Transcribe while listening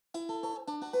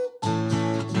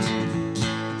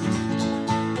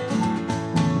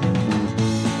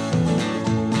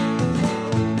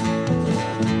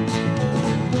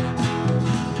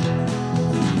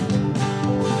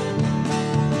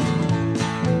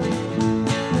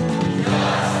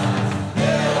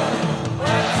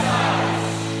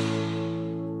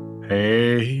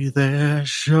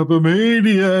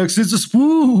Shopomaniacs, it's a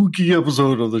spooky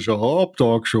episode of the Shop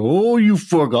Talk Show. You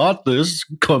forgot this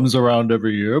comes around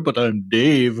every year, but I'm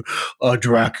Dave, a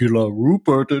Dracula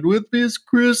Rupert, and with me is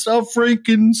Chris, a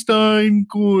Frankenstein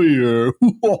Goyer.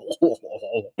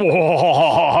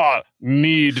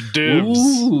 Need dibs.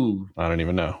 Ooh. I don't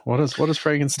even know. What does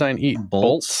Frankenstein eat?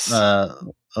 Bolts?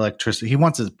 Electricity. He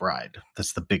wants his bride.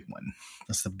 That's the big one.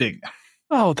 That's the big.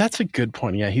 Oh, that's a good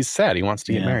point. Yeah, he's sad. He wants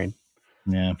to get married.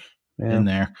 Yeah. In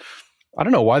there. I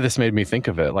don't know why this made me think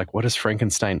of it. Like, what does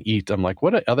Frankenstein eat? I'm like,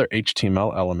 what do other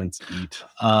HTML elements eat?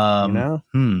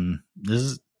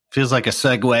 This feels like a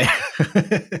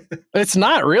segue. It's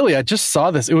not really. I just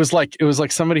saw this. It was like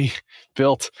somebody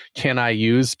built "Can I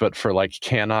use?" but for like,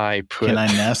 can I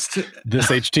nest this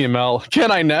HTML? Can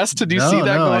I nest? Did you see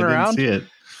that going around? I didn't see it.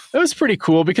 It was pretty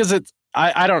cool because it's.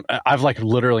 I've like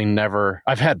literally never.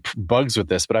 I've had bugs with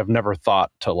this, but I've never thought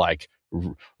to like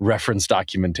reference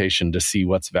documentation to see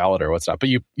what's valid or what's not. But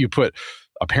you put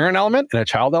a parent element and a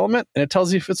child element, and it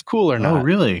tells you if it's cool or not. Oh,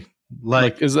 really?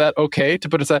 Like, is that okay to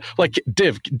put it like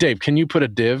div? Dave, can you put a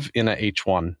div in a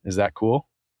H1? Is that cool?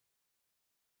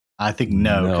 I think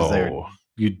no, because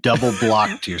you double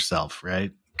blocked yourself,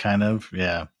 right? Kind of,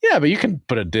 yeah. Yeah, but you can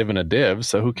put a div in a div,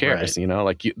 so who cares? Right. You know,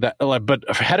 but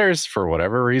headers, for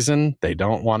whatever reason, they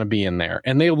don't want to be in there,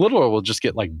 and they literally will just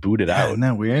get like booted out. Isn't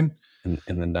that weird? And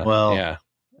then done. Well, yeah,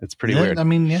 it's pretty weird. I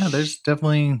mean, yeah, there's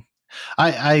definitely.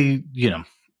 I've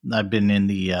been in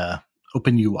the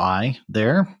Open UI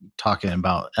there talking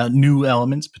about new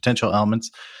elements, potential elements,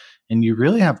 and you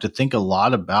really have to think a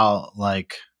lot about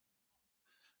like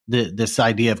this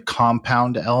idea of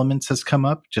compound elements has come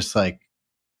up, just like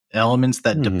elements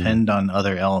that depend on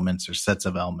other elements or sets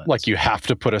of elements. Like you have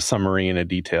to put a summary in a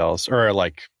details or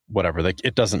like whatever. Like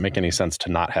it doesn't make any sense to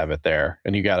not have it there,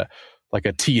 and you gotta. Like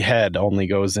a T head only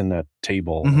goes in a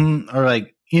table. Mm-hmm. Or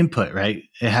like input, right?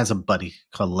 It has a buddy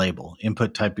called label.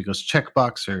 Input type equals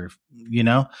checkbox or,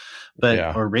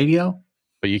 or radio.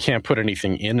 But you can't put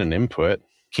anything in an input.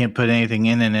 Can't put anything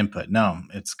in an input. No,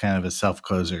 it's kind of a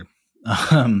self-closer.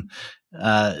 But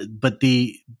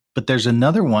there's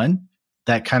another one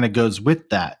that kind of goes with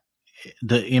that.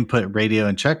 The input, radio,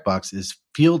 and checkbox is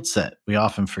field set. We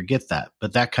often forget that,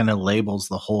 but that kind of labels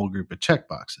the whole group of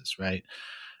checkboxes, right?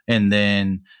 And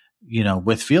then,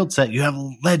 with field set, you have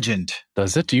legend.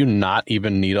 Does it? Do you not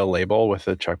even need a label with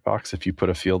a checkbox if you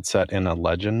put a field set in a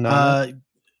legend?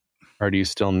 Or do you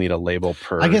still need a label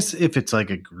per? I guess if it's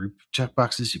like a group of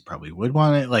checkboxes, you probably would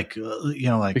want it. Like,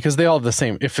 because they all have the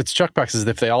same. If it's checkboxes,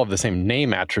 if they all have the same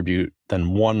name attribute,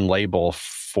 then one label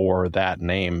for that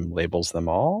name labels them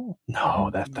all. No,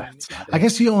 that's not it. I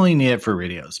guess you only need it for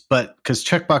radios, but because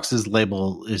checkboxes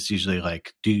label is usually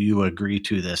like, do you agree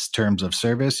to this terms of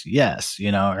service? Yes,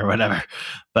 or whatever.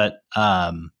 But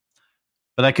I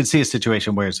could see a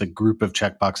situation where it's a group of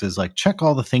checkboxes, like check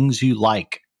all the things you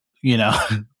like.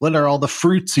 What are all the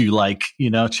fruits you like?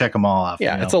 Check them all off.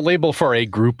 Yeah, it's a label for a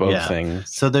group of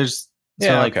things. So there's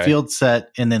field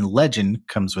set, and then legend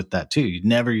comes with that too. You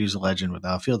never use a legend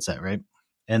without a field set, right?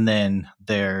 And then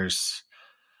there's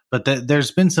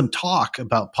been some talk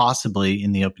about possibly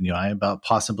in the OpenUI about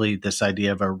possibly this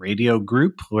idea of a radio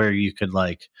group where you could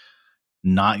like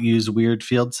not use weird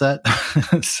field set,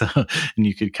 and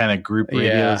you could kind of group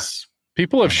radios.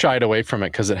 People have shied away from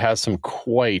it because it has some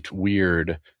quite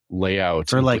weird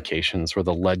layout implications where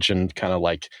the legend kind of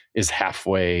like is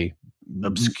halfway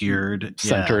obscured,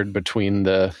 centered between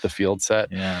the field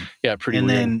set. Yeah, pretty and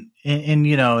weird. And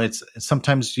it's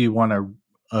sometimes you want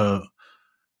a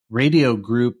radio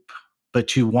group,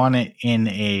 but you want it in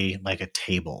a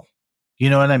table. You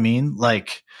know what I mean?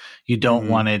 Like you don't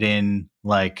want it in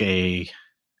like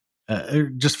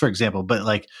just for example, but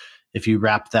like if you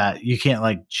wrap that, you can't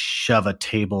like shove a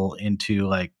table into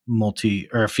like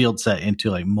a field set into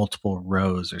like multiple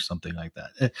rows or something like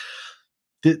that.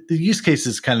 The use case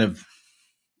is kind of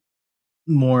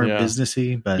more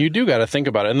businessy, but you do got to think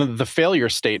about it. And the failure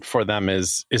state for them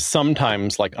is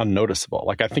sometimes like unnoticeable.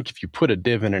 Like I think if you put a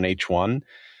div in an H1,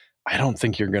 I don't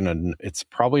think it's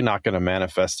probably not going to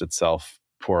manifest itself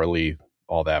poorly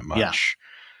all that much. Yeah.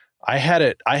 I had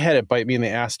it bite me in the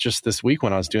ass just this week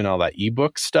when I was doing all that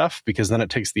ebook stuff, because then it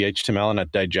takes the HTML and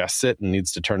it digests it and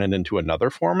needs to turn it into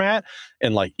another format.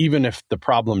 And like, even if the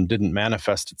problem didn't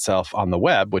manifest itself on the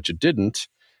web, which it didn't,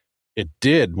 it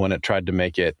did when it tried to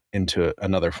make it into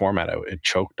another format. It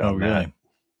choked on that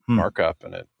markup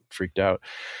and it freaked out.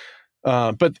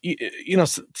 But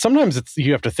sometimes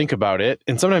you have to think about it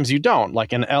and sometimes you don't.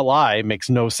 Like an LI makes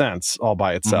no sense all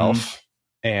by itself.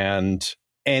 And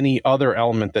any other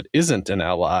element that isn't an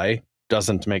LI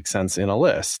doesn't make sense in a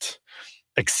list.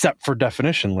 except for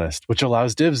definition list, which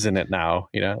allows divs in it now.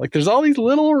 Like there's all these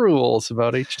little rules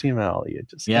about HTML. You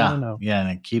just gotta know. Yeah, and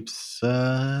it keeps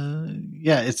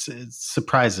it's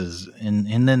surprises,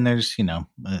 and then there's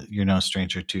you're no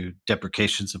stranger to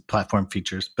deprecations of platform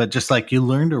features, but just like you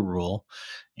learned a rule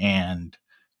and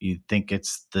you think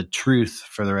it's the truth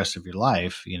for the rest of your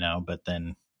life, but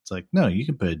then it's like, no, you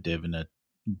can put a div in a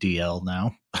DL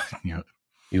now.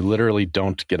 You literally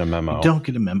don't get a memo. You don't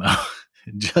get a memo.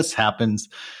 It just happens.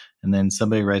 And then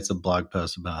somebody writes a blog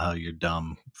post about how you're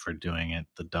dumb for doing it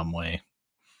the dumb way.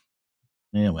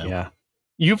 Yeah, well. Yeah.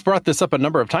 You've brought this up a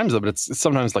number of times, though, but it's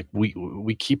sometimes like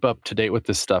we keep up to date with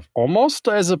this stuff almost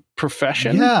as a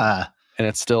profession. Yeah. And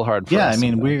it's still hard for us. Yeah, I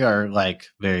mean, we are like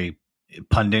very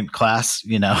pundit class,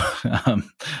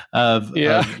 of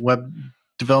web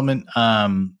development.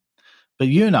 But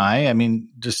you and I mean,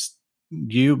 just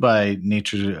you by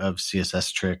nature of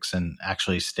CSS tricks and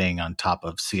actually staying on top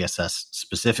of CSS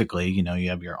specifically, you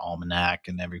have your almanac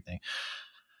and everything.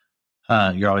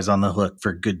 You're always on the hook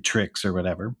for good tricks or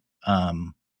whatever.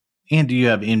 And you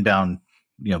have inbound,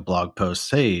 blog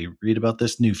posts, hey, read about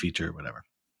this new feature or whatever.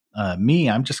 Me,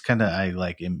 I'm just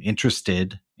am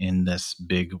interested in this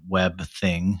big web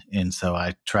thing. And so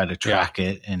I try to track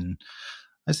it, and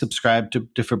I subscribe to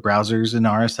different browsers and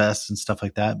RSS and stuff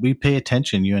like that. We pay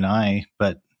attention, you and I,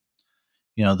 but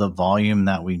the volume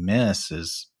that we miss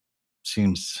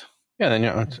seems. Yeah, then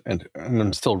and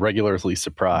I'm still regularly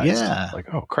surprised. Yeah,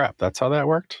 like, oh crap, that's how that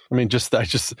worked. I mean, I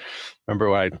just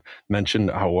remember when I mentioned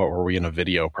what were we in a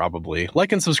video? Probably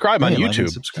like and subscribe on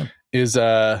YouTube. Is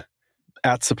at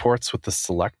supports with the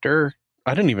selector.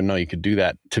 I didn't even know you could do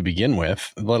that to begin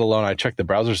with. Let alone I checked the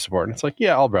browser support, and it's like,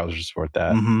 yeah, all browsers support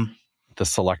that. Mm-hmm. The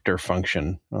selector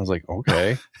function. I was like,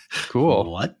 okay,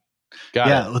 cool. What?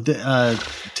 Got it.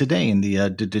 Today in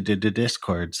the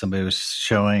Discord, somebody was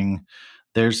showing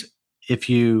if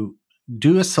you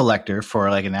do a selector for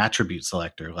like an attribute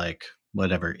selector, like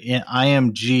whatever,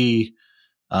 IMG,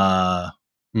 and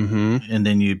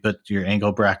then you put your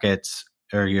angle brackets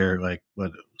or your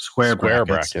square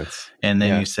brackets, and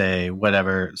then you say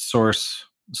whatever source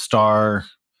star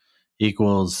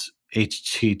equals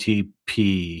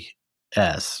HTTPS.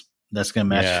 That's going to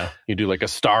match. Yeah, you do like a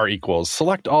star equals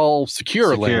select all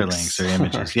secure links or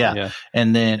images. Yeah.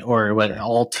 And then, or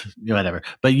alt, whatever.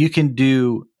 But you can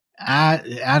do add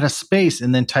a space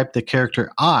and then type the character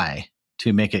I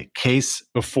to make it case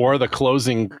before the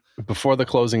closing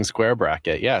square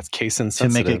bracket. Yeah, it's case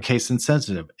insensitive. To make it case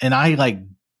insensitive. And I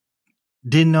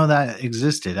didn't know that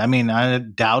existed. I mean, I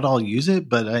doubt I'll use it,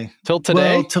 but till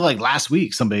today, till last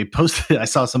week, somebody posted. I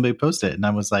saw somebody post it, and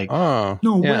I was like, "Oh,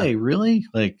 no way, really?"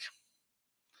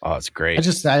 Oh, it's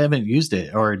great. I haven't used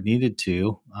it or needed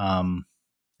to.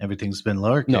 Everything's been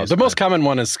lowercase. No, the most common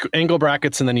one is angle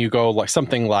brackets, and then you go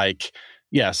something like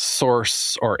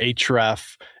source or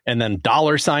href, and then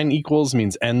 $ equals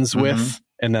means ends with,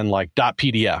 and then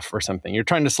 .pdf or something. You're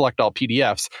trying to select all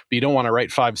PDFs, but you don't want to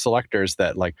write 5 selectors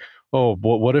that oh,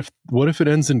 what if it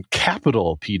ends in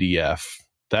capital PDF?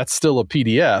 That's still a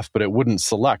PDF, but it wouldn't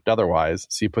select otherwise.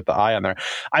 So you put the I on there.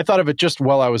 I thought of it just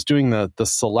while I was doing the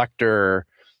selector,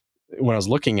 when I was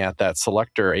looking at that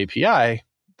selector API,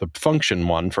 the function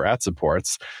one for at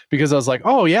supports, because I was like,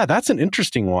 oh yeah, that's an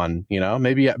interesting one.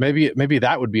 Maybe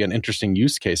that would be an interesting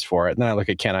use case for it. And then I look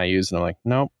at can I use, and I'm like,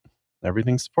 nope,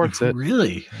 everything supports it.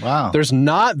 Really? Wow. There's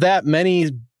not that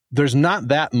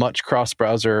much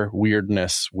cross-browser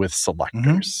weirdness with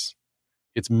selectors.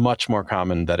 It's much more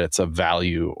common that it's a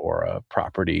value or a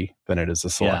property than it is a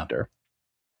selector.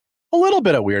 A little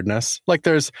bit of weirdness.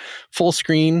 There's full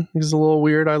screen is a little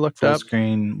weird. I looked up. Full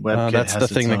screen WebKit that's the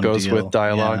thing that goes with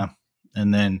dialogue. Yeah.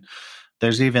 And then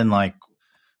there's even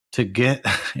to get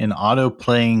an auto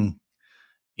playing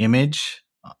image,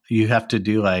 you have to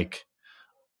do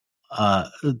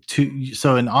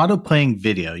so an auto playing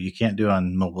video you can't do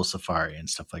on mobile Safari and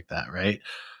stuff like that, right?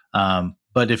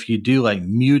 But if you do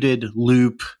muted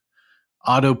loop,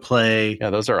 autoplay,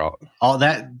 those are all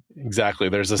that exactly.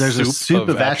 There's a soup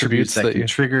of attributes that can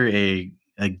trigger a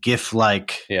GIF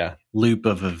loop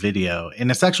of a video,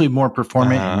 and it's actually more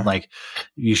performant. And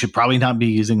you should probably not be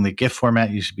using the GIF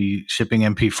format. You should be shipping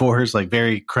MP4s,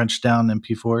 very crunched down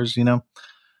MP4s.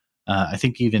 I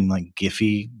think even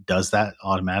Giphy does that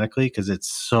automatically because it's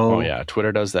so. Oh yeah,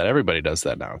 Twitter does that. Everybody does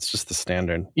that now. It's just the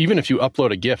standard. Even if you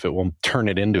upload a GIF, it will turn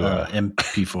it into a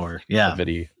MP4. Yeah, a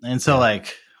video. And so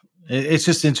it's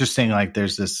just interesting.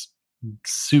 There's this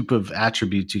soup of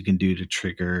attributes you can do to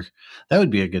trigger. That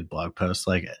would be a good blog post.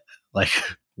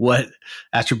 What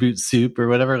attribute soup or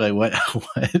whatever.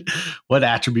 What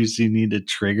attributes do you need to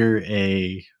trigger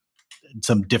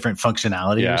some different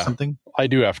functionality or something. I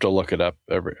do have to look it up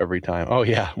every time. Oh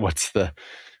yeah,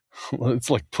 it's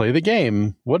like play the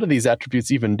game. What do these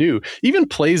attributes even do? Even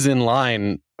plays in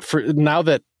line. For now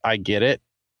that I get it,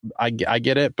 I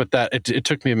get it, but that it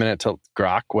took me a minute to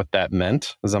grok what that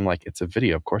meant, because I'm like, it's a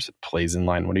video, of course it plays in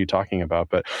line. What are you talking about?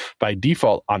 But by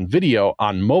default, on video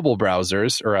on mobile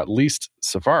browsers, or at least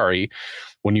Safari,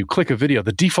 when you click a video,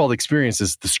 the default experience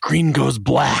is the screen goes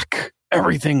black,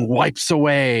 everything wipes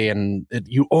away, and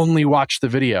you only watch the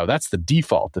video. That's the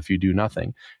default if you do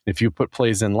nothing. If you put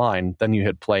plays in line, then you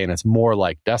hit play, and it's more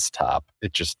like desktop.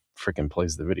 It just freaking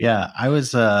plays the video. Yeah, I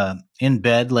was in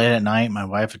bed late at night. My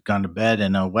wife had gone to bed,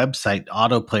 and a website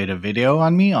auto-played a video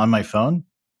on me on my phone.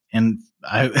 And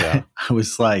I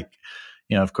was like,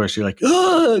 of course you're like,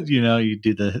 oh, you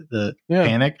do the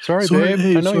panic. Sorry, babe.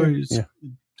 Hey, I know sorry.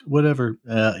 Whatever.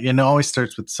 It always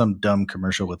starts with some dumb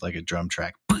commercial with like a drum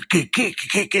track.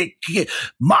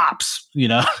 Mops,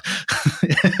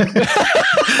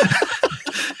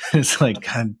 It's like,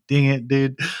 God dang it,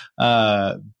 dude.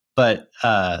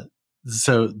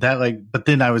 So that but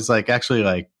then I was like, actually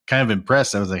like kind of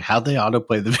impressed. I was like, how'd they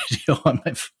autoplay the video on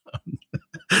my phone?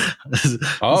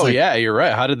 Yeah, you're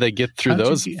right. How did they get through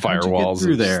those firewalls?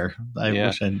 Through there. I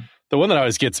wish The one that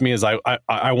always gets me is I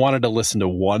wanted to listen to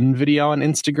one video on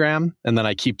Instagram, and then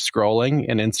I keep scrolling,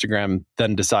 and Instagram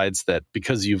then decides that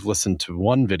because you've listened to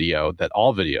one video, that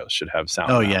all videos should have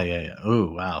sound. Oh, yeah.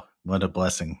 Oh, wow. What a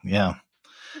blessing. Yeah.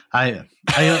 I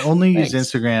only use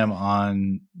Instagram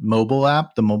on the mobile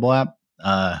app.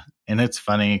 And it's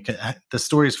funny. The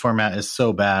stories format is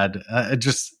so bad.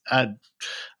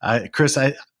 Chris,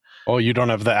 you don't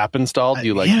have the app installed?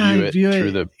 You view it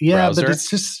through the browser? But it's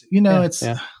just, it's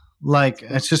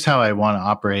just how I want to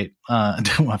operate. I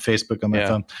don't want Facebook on my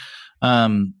phone.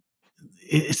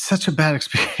 It's such a bad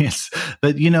experience.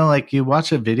 But, you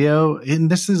watch a video, and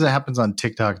happens on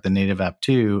TikTok, the native app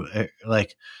too.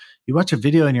 You watch a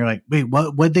video and you're like, wait,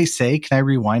 what'd they say? Can I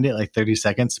rewind it like 30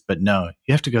 seconds? But no,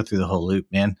 you have to go through the whole loop,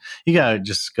 man. You got to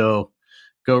just go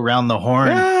around the horn.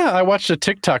 Yeah, I watched a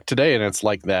TikTok today and it's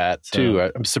like that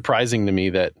too. It's surprising to me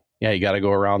that, you got to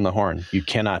go around the horn. You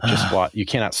cannot just watch. You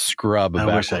cannot scrub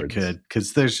backwards. I wish I could,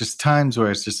 because there's just times where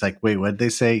it's just like, wait, what'd they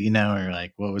say? Or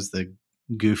like, what was the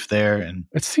goof there? And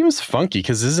it seems funky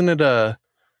because isn't it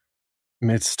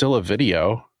it's still a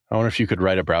video. I wonder if you could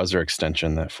write a browser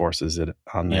extension that forces it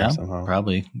on there somehow.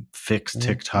 Probably. Fix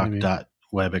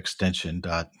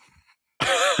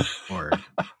tiktok.webextension.org.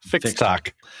 Fix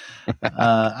talk.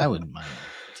 I wouldn't mind.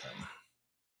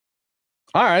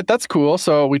 All right, that's cool.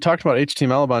 So we talked about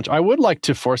HTML a bunch. I would like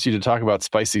to force you to talk about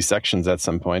spicy sections at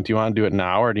some point. Do you want to do it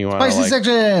now, or do you want spicy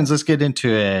sections? Let's get into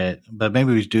it. But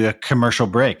maybe we should do a commercial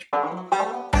break.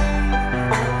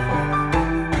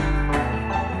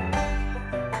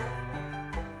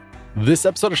 This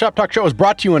episode of Shop Talk Show is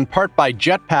brought to you in part by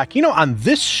Jetpack. On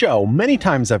this show, many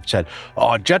times I've said,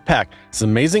 Jetpack, it's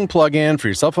an amazing plugin for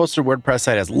your self-hosted WordPress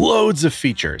site. It has loads of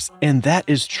features. And that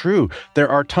is true. There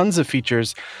are tons of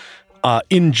features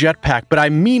in Jetpack, but I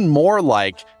mean more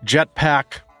like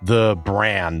Jetpack, the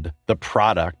brand, the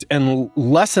product, and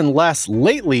less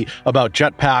lately about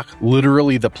Jetpack,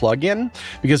 literally the plugin,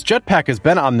 because Jetpack has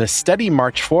been on this steady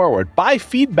march forward by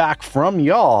feedback from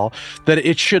y'all that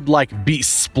it should be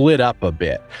split up a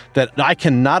bit, that I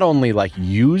can not only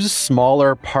use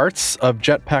smaller parts of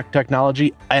Jetpack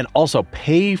technology and also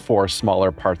pay for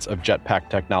smaller parts of Jetpack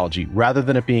technology rather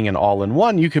than it being an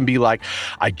all-in-one. You can be like,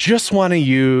 I just want to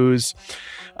use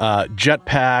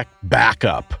Jetpack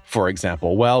Backup, for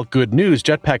example. Well, good news,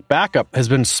 Jetpack Backup has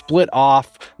been split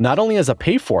off not only as a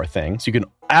pay-for thing, so you can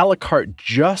a la carte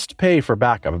just pay for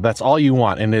backup if that's all you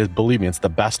want, and believe me, it's the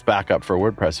best backup for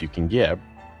WordPress you can get.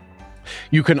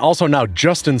 You can also now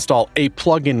just install a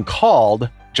plugin called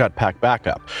Jetpack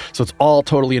Backup. So it's all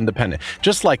totally independent.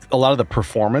 Just like a lot of the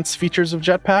performance features of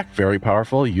Jetpack, very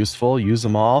powerful, useful, use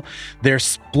them all, they're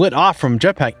split off from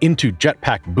Jetpack into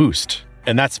Jetpack Boost.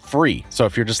 And that's free. So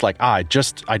if you're just like, I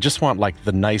just want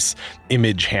the nice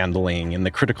image handling and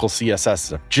the critical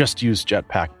CSS, just use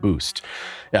Jetpack Boost.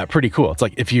 Yeah, pretty cool. It's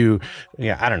like if you,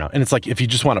 I don't know. And it's like if you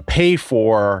just want to pay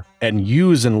for and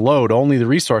use and load only the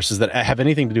resources that have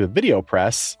anything to do with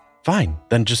VideoPress, fine,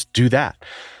 then just do that.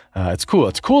 It's cool.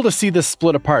 It's cool to see this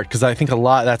split apart because I think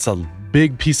that's a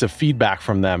big piece of feedback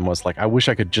from them was I wish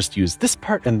I could just use this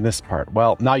part and this part.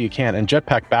 Well, now you can. And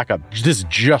Jetpack Backup, this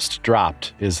just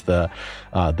dropped, is the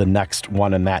next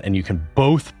one in that. And you can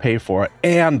both pay for it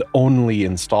and only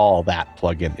install that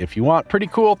plugin if you want. Pretty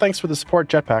cool. Thanks for the support,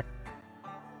 Jetpack.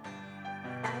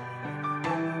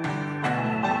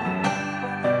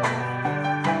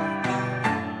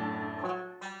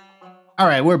 All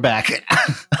right, we're back.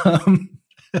 um,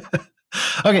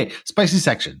 okay, spicy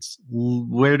sections.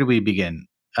 Where do we begin?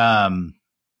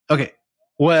 Okay.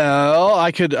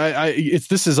 Well,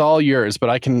 this is all yours,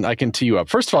 but I can tee you up.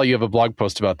 First of all, you have a blog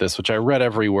post about this, which I read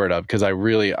every word of because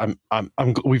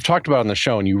we've talked about it on the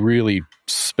show, and you really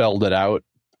spelled it out.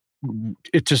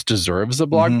 It just deserves a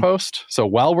blog post. So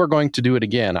while we're going to do it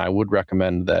again, I would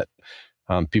recommend that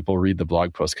people read the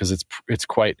blog post because it's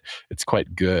quite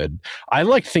good. I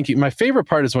like thinking. My favorite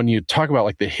part is when you talk about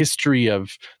like the history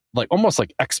of like almost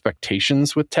like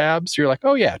expectations with tabs. You're like,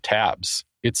 oh yeah, tabs.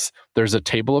 There's a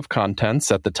table of contents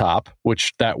at the top,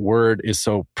 which that word is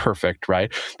so perfect,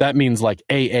 right? That means like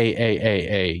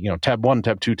A, tab 1,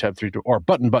 tab 2, tab 3, or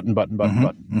button.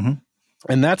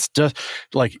 And that's just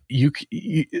like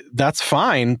that's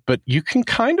fine, but you can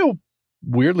kind of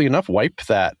weirdly enough wipe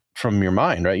that from your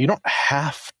mind, right? You don't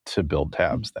have to build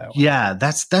tabs that way. Yeah,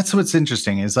 that's what's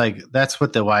interesting is like that's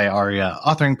what the ARIA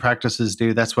authoring practices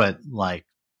do. That's what like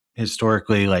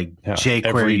historically like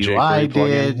jQuery UI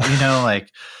did,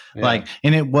 like,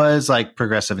 and it was like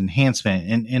progressive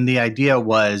enhancement. And the idea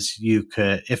was you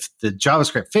could, if the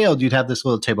JavaScript failed, you'd have this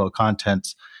little table of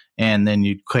contents and then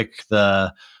you'd click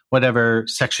the whatever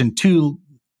section 2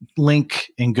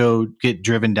 link and go get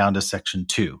driven down to section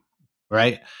 2,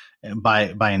 right? By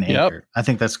an anchor. Yep. I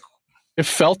think that's cool. It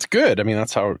felt good. I mean,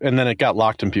 that's how, and then it got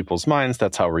locked in people's minds.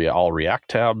 That's how all React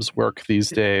tabs work these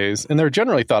days. And they're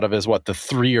generally thought of as what the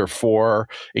 3 or 4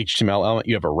 HTML element.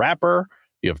 You have a wrapper,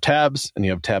 you have tabs, and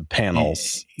you have tab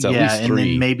panels. It's at least 3. And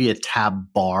then maybe a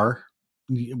tab bar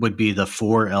would be the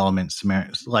 4 elements.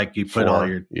 Like you put all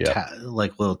your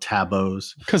like little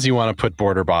tabos. Because you want to put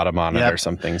border bottom on it or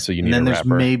something. So you need and then a wrapper.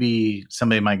 There's maybe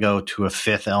somebody might go to a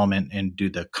 5th element and do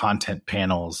the content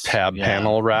panels. Tab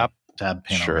panel wrap. Tab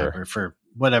panel wrapper for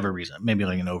whatever reason, maybe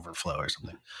like an overflow or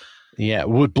something. Yeah,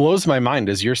 what blows my mind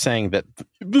is you're saying that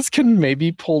this can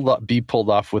maybe be pulled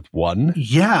off with 1.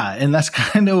 Yeah, and that's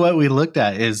kind of what we looked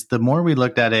at. Is the more we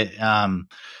looked at it,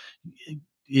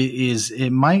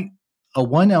 it might a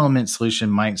 1 element solution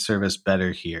might serve us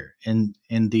better here. And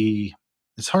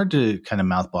it's hard to kind of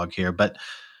mouth blog here, but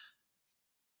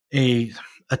a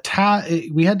tab,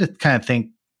 we had to kind of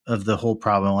think of the whole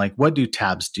problem. Like, what do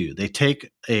tabs do? They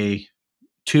take a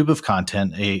tube of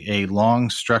content, a long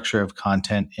structure of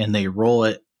content, and they roll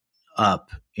it up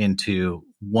into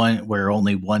one where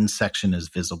only one section is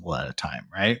visible at a time,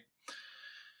 right?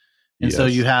 And so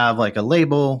you have like a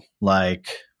label, like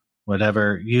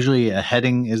whatever. Usually a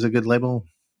heading is a good label,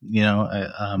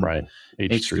 right?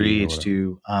 H3,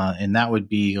 H2, and that would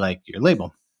be like your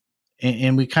label.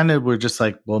 And we kind of were just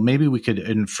like, well, maybe we could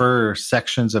infer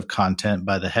sections of content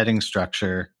by the heading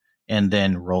structure and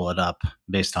then roll it up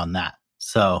based on that.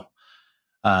 So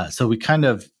we kind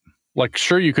of like,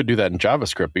 sure, you could do that in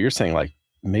JavaScript, but you're saying like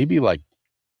maybe like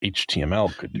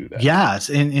HTML could do that.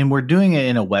 Yes. And we're doing it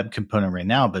in a web component right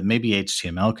now, but maybe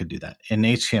HTML could do that. And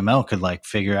HTML could like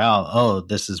figure out, oh,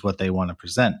 this is what they want to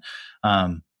present.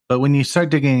 But when you start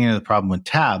digging into the problem with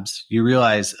tabs, you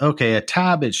realize, okay, a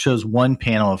tab, it shows one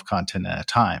panel of content at a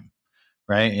time,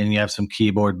 right? And you have some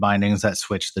keyboard bindings that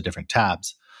switch the different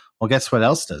tabs. Well, guess what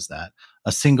else does that?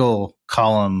 A single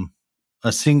column,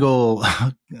 an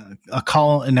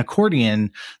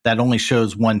accordion that only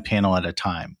shows one panel at a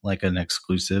time, like an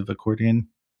exclusive accordion.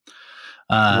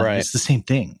 Right. It's the same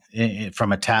thing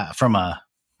from a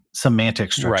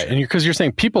semantic structure. Right. And because you're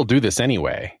saying people do this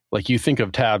anyway. Like you think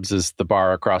of tabs as the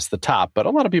bar across the top, but a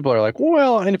lot of people are like,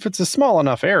 well, and if it's a small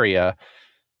enough area,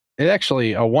 it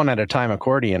actually, a one at a time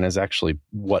accordion is actually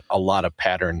what a lot of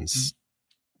patterns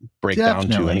break down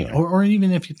to anyway. Or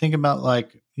even if you think about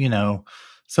like,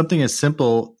 something as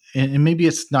simple, and maybe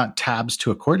it's not tabs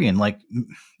to accordion, like,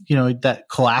 that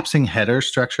collapsing header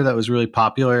structure that was really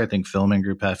popular. I think Filament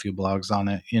Group had a few blogs on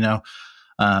it,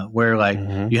 where like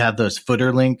you have those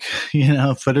footer links,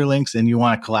 and you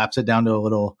want to collapse it down to a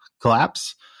little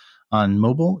collapse on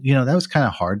mobile. That was kind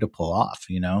of hard to pull off,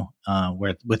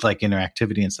 where with like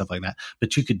interactivity and stuff like that.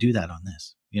 But you could do that on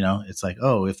this. It's like,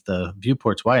 oh, if the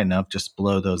viewport's wide enough, just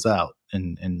blow those out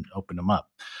and open them up.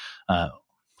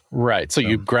 Right. So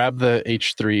you grab the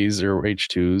H3s or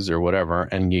H2s or whatever,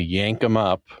 and you yank them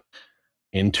up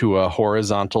into a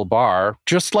horizontal bar,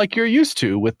 just like you're used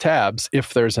to with tabs,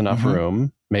 if there's enough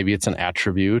room. Maybe it's an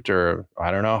attribute, or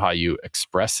I don't know how you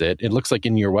express it. It looks like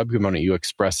in your web component, you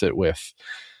express it with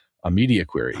a media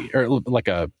query or like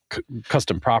a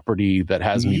custom property that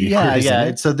has media queries in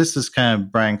it. So this is kind of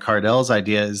Brian Cardell's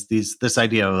idea, is this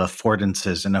idea of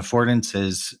affordances. And affordance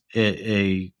is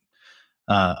a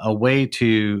way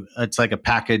to, it's like a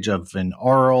package of an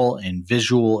oral and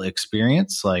visual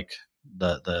experience. Like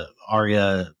the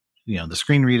ARIA the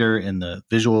screen reader and the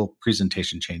visual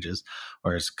presentation changes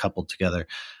or is coupled together.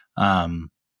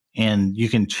 And you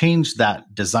can change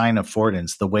that design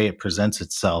affordance, the way it presents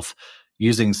itself,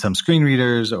 using some screen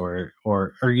readers or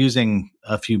using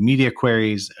a few media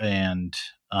queries. And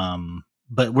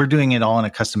but we're doing it all in a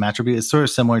custom attribute. It's sort of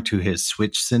similar to his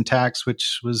switch syntax,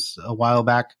 which was a while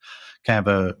back, kind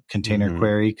of a container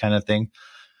query kind of thing.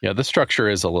 Yeah, the structure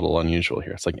is a little unusual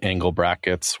here. It's like angle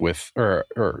brackets with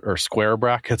or square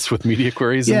brackets with media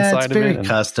queries inside of it. Yeah, it's very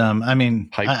custom. I mean,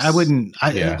 I wouldn't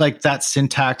like that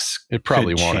syntax. It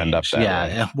probably won't end up that way.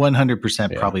 Yeah,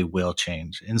 100% probably will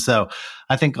change. And so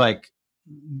I think like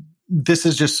this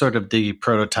is just sort of the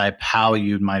prototype how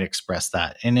you might express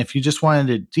that. And if you just wanted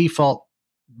to default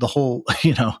the whole,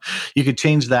 you could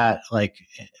change that like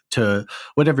to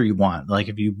whatever you want. Like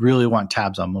if you really want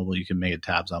tabs on mobile, you can make it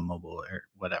tabs on mobile or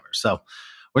whatever. So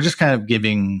we're just kind of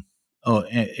giving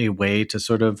a way to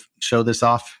sort of show this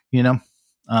off, and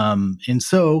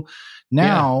so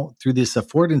now through these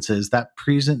affordances,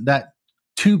 that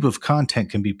tube of content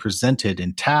can be presented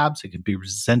in tabs. It can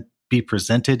be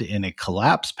presented in a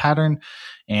collapse pattern.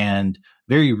 And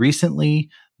very recently,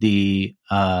 the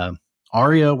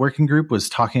ARIA working group was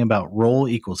talking about role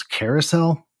equals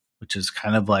carousel, which is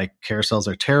kind of like carousels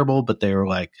are terrible, but they were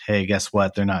like, hey, guess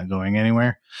what? They're not going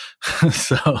anywhere.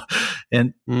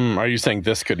 Are you saying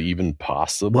this could even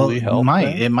possibly help?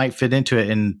 It might fit into it.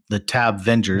 And the Tab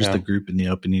Vengers, the group in the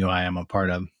OpenUI I'm a part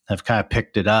of, have kind of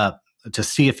picked it up to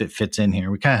see if it fits in here.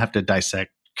 We kind of have to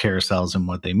dissect carousels and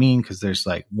what they mean, because there's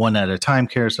like 1 at a time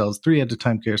carousels, 3 at a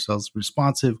time carousels,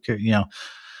 responsive,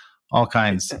 all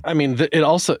kinds. I mean, it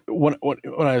also, when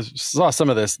I saw some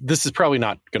of this is probably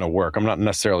not going to work. I'm not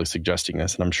necessarily suggesting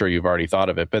this, and I'm sure you've already thought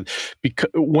of it, but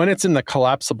when it's in the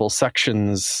collapsible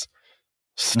sections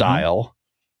style,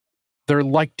 they're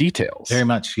like details. Very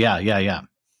much. Yeah.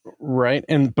 Right.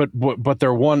 And, but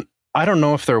they're I don't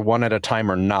know if they're 1 at a time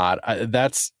or not.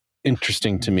 That's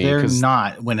interesting to me. They're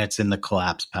not when it's in the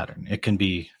collapse pattern. It can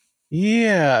be.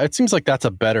 Yeah, it seems like that's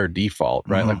a better default,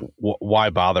 right? Like, why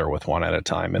bother with 1 at a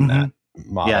time in that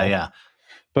model? Yeah.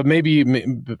 But maybe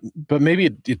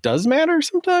it does matter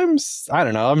sometimes. I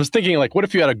don't know. I was thinking, like, what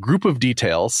if you had a group of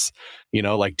details,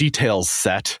 like details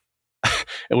set,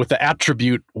 and with the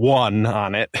attribute 1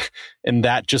 on it, and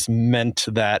that just meant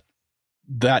that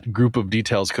group of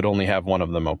details could only have one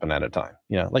of them open at a time.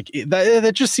 Like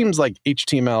that just seems like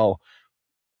HTML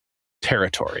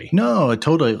territory. No,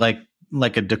 totally.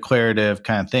 Like a declarative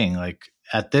kind of thing, like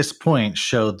at this point,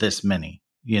 show this many,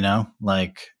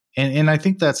 like, and I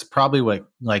think that's probably what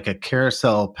like a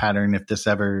carousel pattern, if this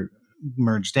ever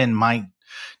merged in, might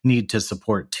need to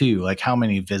support too. Like how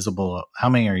many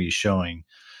are you showing?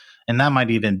 And that might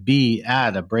even be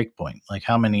at a breakpoint. Like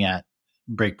how many at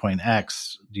breakpoint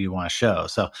X do you want to show?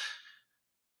 So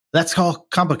that's all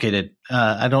complicated.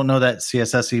 I don't know that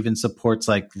CSS even supports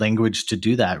like language to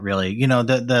do that really.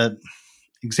 The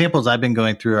examples I've been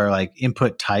going through are like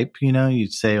input type,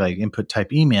 you'd say like input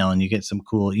type email and you get some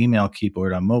cool email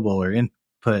keyboard on mobile, or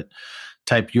input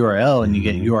type URL and you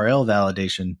get URL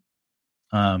validation.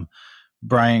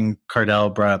 Brian Cardell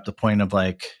brought up the point of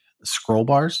like scroll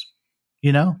bars,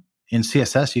 in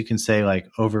CSS, you can say like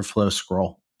overflow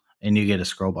scroll and you get a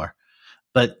scroll bar,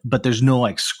 but there's no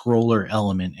like scroller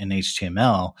element in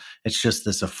HTML. It's just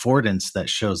this affordance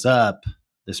that shows up,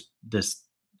 this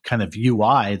kind of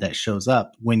UI that shows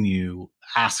up when you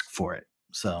ask for it.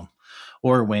 So,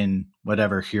 or when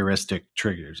whatever heuristic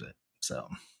triggers it. So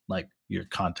like your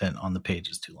content on the page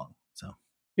is too long. So.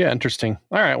 Yeah, interesting.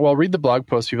 All right. Well, read the blog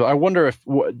post, people. I wonder if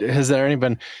has there any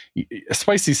been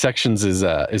Spicy Sections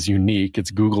is unique. It's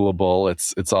Googleable.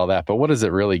 It's all that. But what is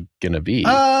it really going to be?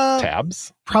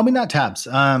 Tabs? Probably not tabs.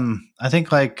 I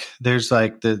think like there's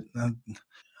like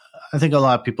I think a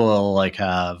lot of people like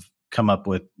have come up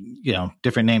with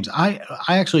different names. I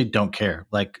actually don't care.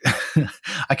 Like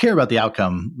I care about the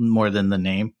outcome more than the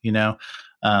name.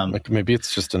 Like maybe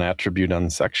it's just an attribute on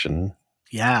section.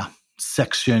 Yeah.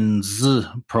 Sections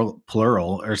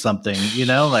plural or something,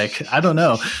 like I don't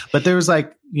know, but there's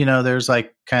like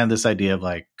kind of this idea of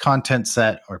like content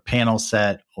set or panel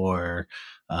set, or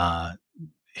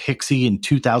Hixie in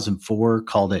 2004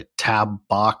 called it tab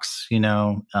box,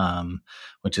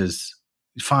 which is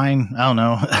fine. I don't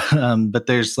know. But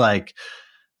there's like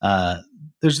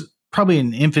there's probably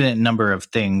an infinite number of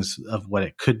things of what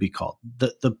it could be called.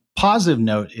 The positive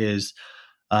note is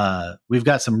we've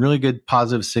got some really good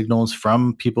positive signals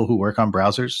from people who work on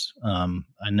browsers.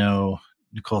 I know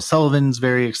Nicole Sullivan's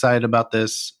very excited about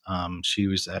this. She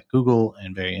was at Google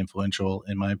and very influential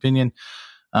in my opinion.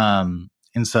 And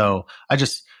so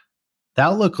the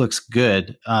outlook looks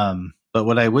good. But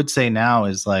what I would say now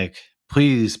is like,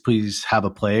 please have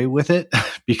a play with it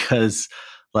because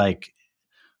like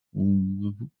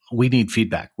we need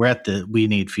feedback. We're at the we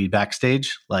need feedback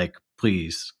stage. Like,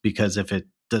 please, because if it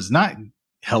does not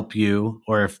help you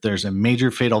or if there's a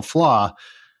major fatal flaw,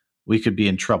 we could be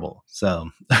in trouble.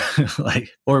 So like,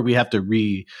 or we have to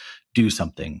redo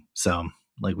something. So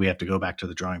like we have to go back to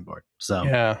the drawing board. So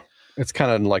yeah, it's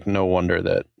kind of like no wonder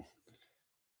that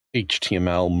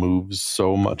HTML moves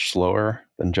so much slower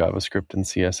than JavaScript and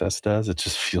CSS does. It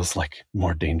just feels like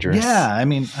more dangerous. Yeah, I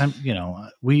mean,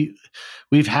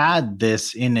 we've had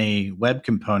this in a web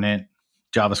component,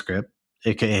 JavaScript,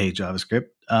 aka JavaScript,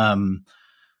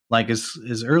 like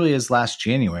as early as last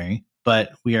January.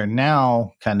 But we are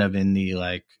now kind of in the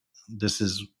like this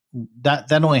is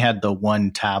that only had the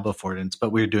one tab affordance,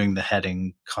 but we're doing the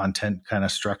heading content kind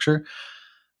of structure.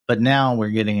 But now we're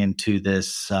getting into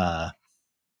this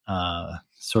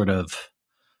sort of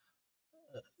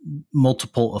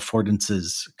multiple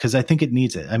affordances because I think it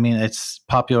needs it. I mean, it's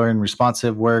popular in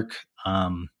responsive work.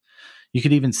 You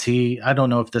could even see, I don't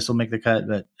know if this will make the cut,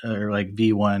 but or like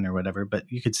V1 or whatever, but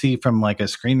you could see from like a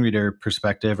screen reader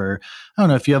perspective, or I don't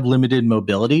know if you have limited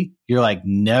mobility, you're like,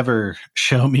 never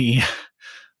show me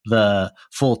the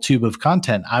full tube of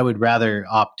content. I would rather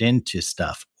opt into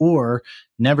stuff or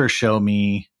never show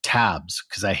me tabs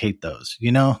because I hate those,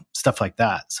 stuff like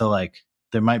that. So like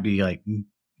there might be like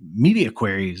media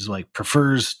queries like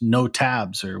prefers no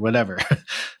tabs or whatever,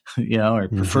 or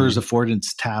prefers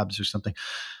affordance tabs or something.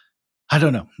 I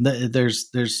don't know.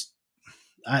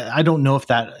 I don't know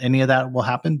if any of that will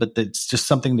happen, but it's just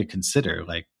something to consider.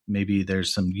 Like maybe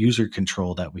there's some user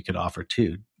control that we could offer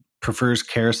too. Prefers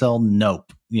carousel?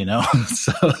 Nope.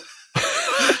 So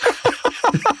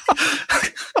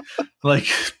like,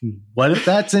 what if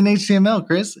that's in HTML,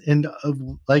 Chris? And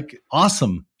like,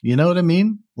 awesome. You know what I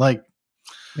mean? Like,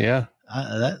 yeah,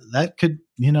 that could,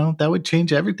 that would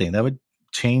change everything. That would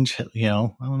change, I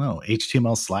don't know,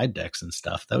 HTML slide decks and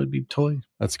stuff. That would be toy.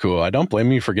 That's cool. I don't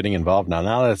blame you for getting involved now.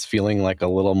 Now that it's feeling like a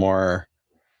little more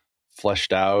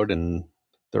fleshed out and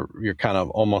you're kind of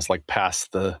almost like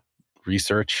past the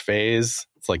research phase.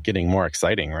 It's like getting more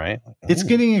exciting, right? It's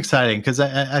getting exciting because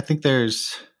I think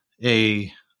there's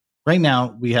right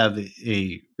now we have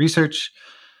a research,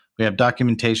 we have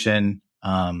documentation,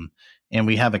 and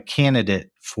we have a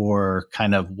candidate for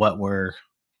kind of what we're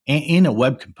in a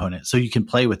web component. So you can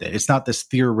play with it. It's not this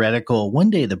theoretical, one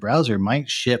day the browser might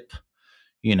ship,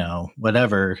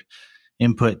 whatever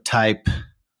input type,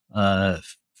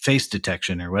 face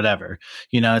detection or whatever.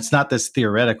 It's not this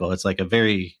theoretical. It's like a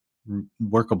very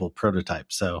workable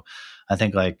prototype. So I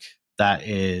think like that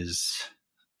is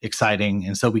exciting.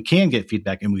 And so we can get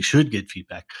feedback and we should get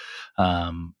feedback.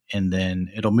 And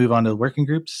then it'll move on to the working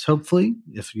groups. Hopefully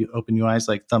if you open UIs,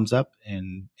 like thumbs up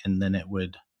and then it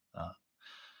would,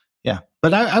 yeah.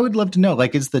 But I would love to know,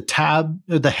 like, is the tab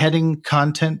or the heading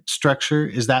content structure,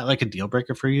 is that like a deal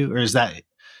breaker for you? Or is that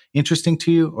interesting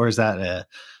to you? Or is that a,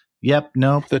 yep,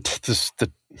 no?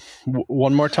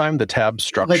 One more time, the tab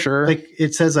structure. Like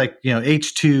it says like,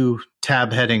 H2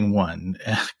 tab heading 1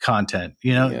 content,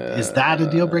 is that a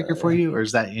deal breaker for you? Or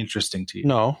is that interesting to you?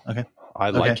 No. Okay.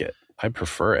 I like it. I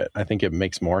prefer it. I think it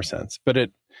makes more sense. But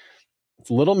it's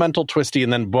a little mental twisty.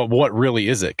 And then, but what really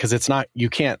is it? Because it's not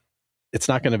going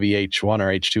to be H1 or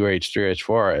H2 or H3 or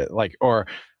H4. Like, or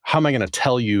how am I going to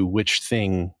tell you which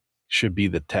thing should be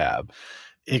the tab?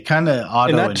 It kind of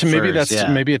auto infers.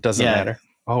 Maybe it doesn't matter.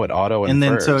 Oh, it auto infers. And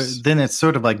then then it's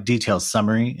sort of like detailed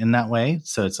summary in that way.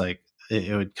 So it's like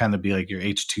it would kind of be like your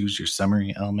H2's your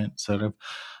summary element, sort of.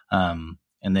 And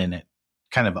then it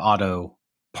kind of auto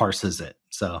parses it.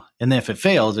 So, and then if it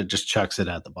fails, it just chucks it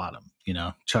at the bottom,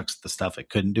 chucks the stuff it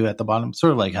couldn't do at the bottom.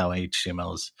 Sort of like how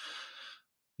HTML is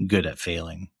good at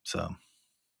failing. So,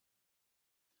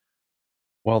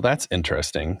 well, that's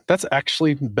interesting. That's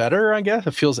actually better, I guess.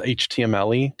 It feels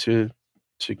HTML-y to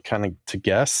kind of to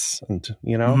guess, and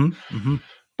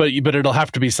But it'll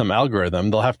have to be some algorithm.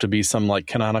 There'll have to be some like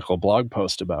canonical blog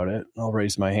post about it. I'll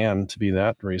raise my hand to be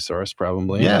that resource,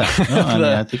 probably. Yeah,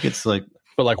 I think it's like.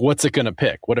 But like, what's it going to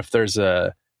pick? What if there's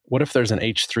an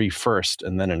H3 first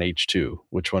and then an H2?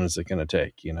 Which one is it going to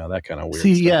take? That kind of weird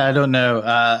stuff. Yeah, I don't know.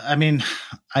 I mean,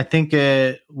 I think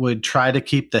it would try to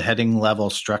keep the heading level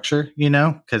structure,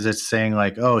 because it's saying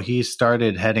like, oh, he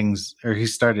started headings or he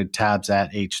started tabs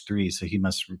at H3, so he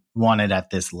must want it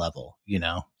at this level,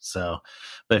 So,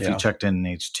 but if you chucked in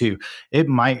an H2, it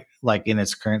might, like in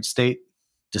its current state,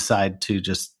 decide to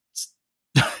just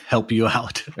help you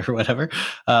out or whatever.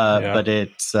 But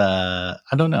it's, I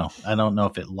don't know. I don't know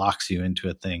if it locks you into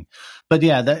a thing, but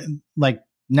yeah, that like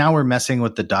now we're messing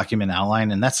with the document outline.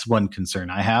 And that's one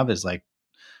concern I have is like,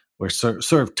 we're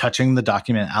sort of touching the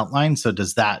document outline. So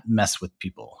does that mess with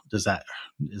people? Is that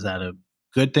a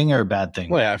good thing or a bad thing?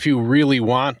 Well, yeah, if you really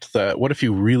want what if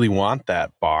you really want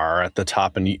that bar at the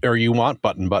top or you want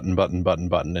button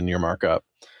in your markup?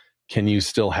 Can you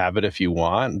still have it if you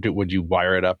want? Would you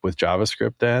wire it up with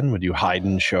JavaScript then? Would you hide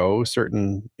and show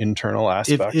certain internal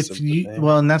aspects?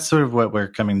 Well, and that's sort of what we're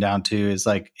coming down to is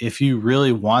like, if you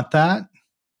really want that,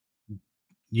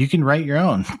 you can write your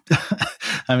own.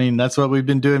 I mean, that's what we've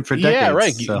been doing for decades. Yeah,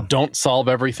 right. So. You don't solve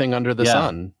everything under the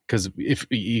sun because if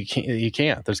you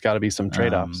can't, there's got to be some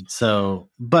trade-offs.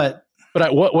 But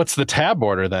what's the tab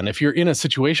order then? If you're in a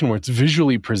situation where it's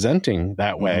visually presenting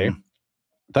that way,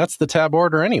 that's the tab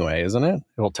order anyway, isn't it?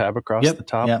 It'll tab across the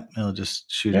top. Yep, it'll just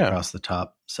shoot across the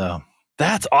top. So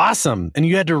that's awesome. And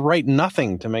you had to write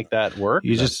nothing to make that work.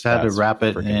 You just had to wrap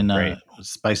it in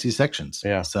spicy sections.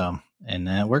 Yeah. So and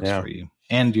that works for you.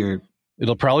 And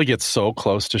it'll probably get so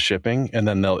close to shipping, and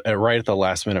then they'll right at the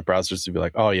last minute browsers to be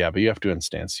like, "Oh yeah, but you have to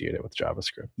instantiate it with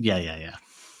JavaScript." Yeah.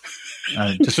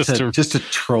 Just to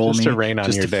troll me, to rain on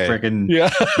your day.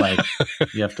 Like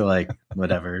you have to like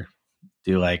whatever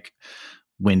do like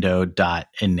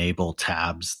window.enable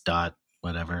tabs dot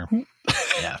whatever.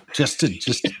 Yeah, just to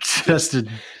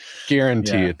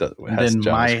guarantee it that has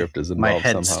JavaScript is involved. My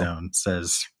headstone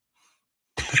says,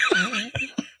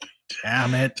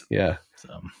 "Damn it!" Yeah.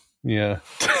 So. Yeah.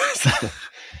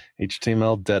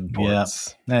 HTML dead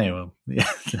ports. Yeah. Anyway. Yeah.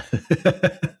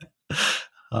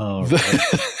 All right.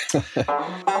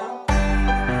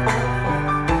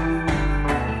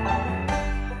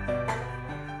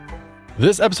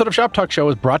 This episode of Shop Talk Show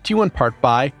is brought to you in part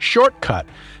by Shortcut.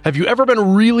 Have you ever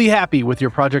been really happy with your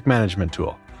project management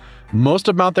tool? Most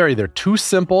of them out there are either too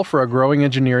simple for a growing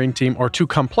engineering team or too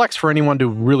complex for anyone to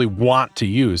really want to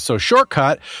use. So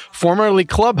Shortcut, formerly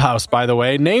Clubhouse, by the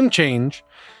way, name change,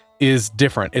 is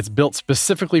different. It's built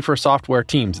specifically for software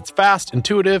teams. It's fast,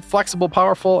 intuitive, flexible,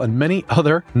 powerful, and many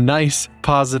other nice,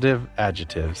 positive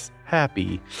adjectives.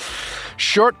 Happy.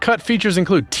 Shortcut features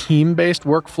include team-based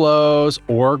workflows,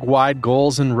 org-wide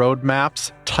goals and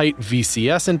roadmaps, tight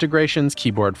VCS integrations,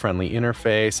 keyboard-friendly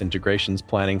interface, integrations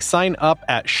planning. Sign up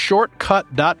at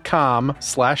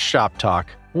shortcut.com/shoptalk.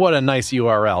 What a nice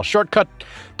URL.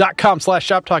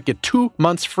 Shortcut.com/shoptalk. Get 2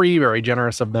 months free. Very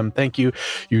generous of them. Thank you.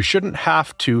 You shouldn't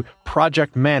have to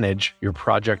project manage your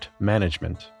project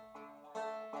management.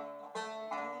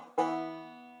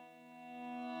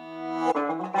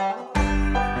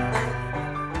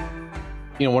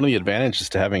 You know, one of the advantages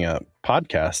to having a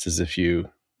podcast is if you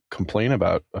complain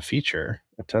about a feature,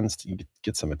 it tends to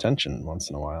get some attention once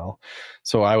in a while.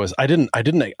 So I don't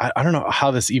know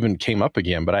how this even came up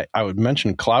again, but I would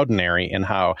mention Cloudinary and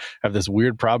how I have this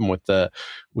weird problem with the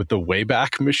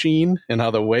Wayback Machine and how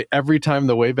every time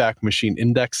the Wayback Machine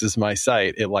indexes my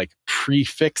site, it like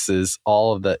prefixes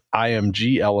all of the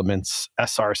IMG elements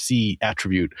SRC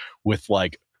attribute with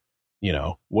like, you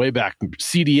know, wayback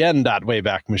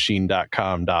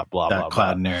cdn.waybackmachine.com blah blah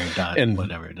Cloudinary dot and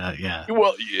whatever yeah.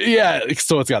 Well, yeah,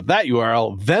 so it's got that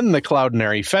URL, then the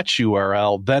Cloudinary fetch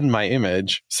URL, then my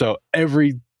image. So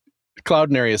every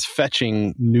Cloudinary is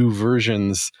fetching new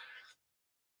versions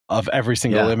of every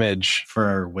single image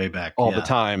for Wayback all the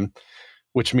time,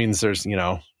 which means there's, you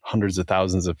know, hundreds of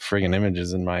thousands of friggin'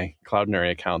 images in my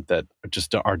Cloudinary account that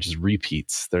are just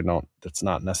repeats. That's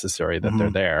not necessary that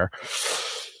they're there.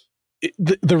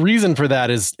 The reason for that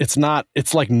is it's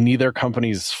like neither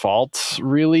company's fault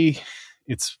really.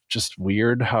 It's just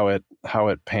weird how it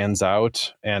pans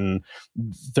out, and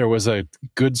there was a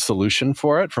good solution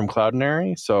for it from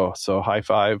Cloudinary. So high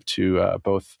five to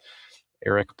both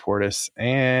Eric Portis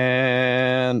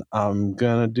and I'm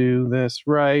gonna do this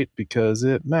right because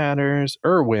it matters.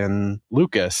 Erwin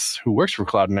Lucas, who works for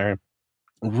Cloudinary,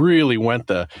 really went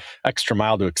the extra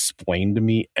mile to explain to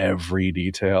me every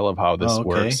detail of how this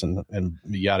works and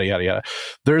yada yada yada.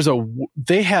 So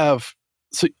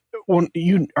when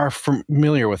you are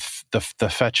familiar with the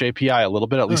Fetch API a little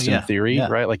bit, at least in theory,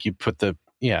 right? Like you put they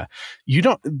have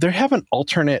an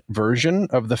alternate version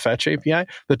of the Fetch API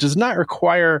that does not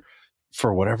require,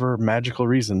 for whatever magical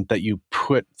reason, that you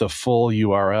put the full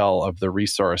URL of the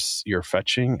resource you're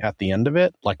fetching at the end of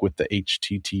it, like with the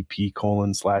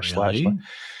http://.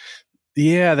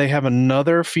 Yeah, they have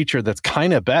another feature that's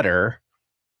kind of better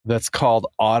that's called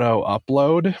auto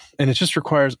upload, and it just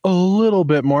requires a little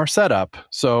bit more setup.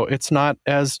 So it's not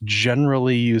as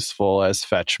generally useful as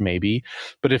Fetch maybe,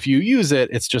 but if you use it,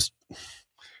 it's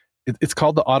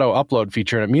called the auto upload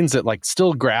feature, and it means it like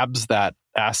still grabs that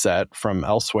asset from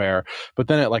elsewhere, but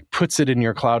then it like puts it in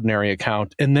your Cloudinary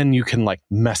account, and then you can like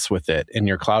mess with it in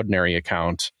your Cloudinary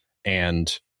account,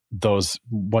 and those,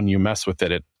 when you mess with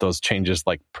it, those changes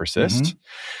like persist.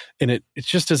 And it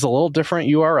just is a little different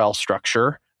URL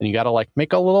structure, and you got to like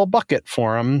make a little bucket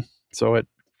for them so it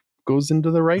goes into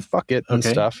the right bucket and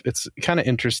stuff. It's kind of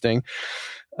interesting.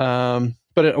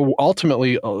 But it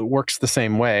ultimately works the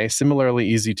same way, similarly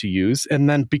easy to use. And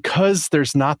then because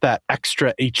there's not that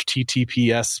extra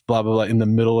HTTPS blah, blah, blah in the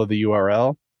middle of the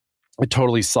URL, it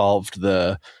totally solved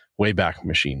the Wayback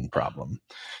Machine problem.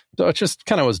 So it just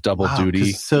kind of was double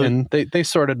duty. And they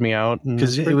sorted me out.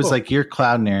 Because it was like your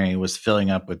Cloudinary was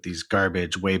filling up with these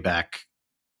garbage Wayback.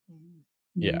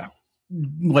 Yeah.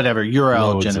 Whatever,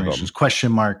 URL generations,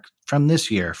 question mark, from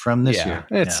this year.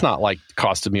 It's not like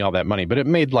costed me all that money, but it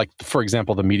made, like, for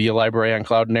example, the media library on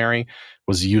Cloudinary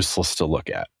was useless to look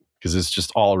at because it's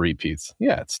just all repeats.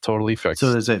 Yeah, it's totally fixed. So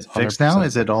is it fixed now?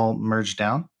 Is it all merged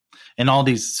down? And all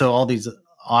these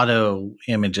auto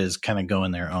images kind of go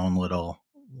in their own little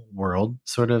world,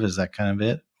 sort of? Is that kind of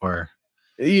it? Or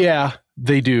yeah,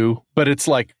 they do, but it's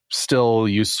like still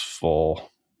useful.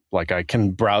 Like I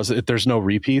can browse it. There's no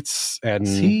repeats, and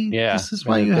this is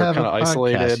why you have kind of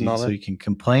isolated and all that. So you can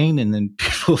complain, and then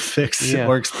people fix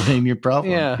or explain your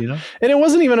problem. Yeah, you know. And it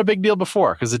wasn't even a big deal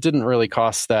before because it didn't really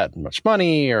cost that much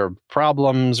money or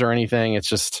problems or anything. It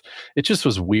just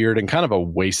was weird and kind of a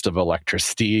waste of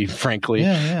electricity, frankly.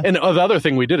 Yeah. And the other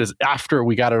thing we did is after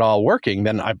we got it all working,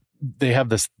 then they have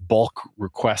this bulk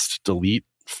request delete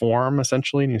form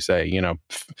essentially, and you say,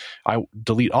 I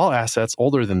delete all assets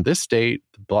older than this date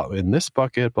in this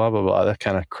bucket, blah blah blah, that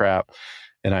kind of crap.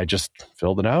 And I just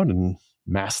filled it out and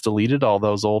mass deleted all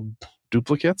those old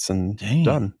duplicates and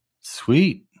done.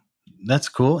 Sweet, that's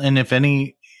cool. And if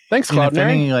any, thanks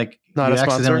Cloudinary, not you a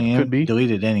accidentally could be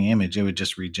deleted any image, it would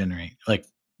just regenerate, like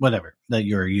whatever that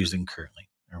you're using currently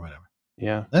or whatever.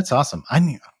 Yeah, that's awesome. I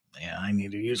need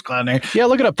to use Cloudinary. Yeah,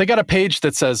 look it up. They got a page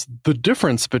that says the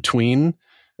difference between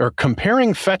or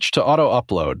comparing fetch to auto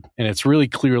upload. And it's really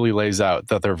clearly lays out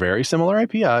that they're very similar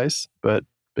APIs, but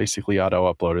basically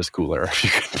auto upload is cooler if you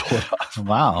can pull it off.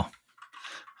 Wow.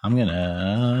 I'm going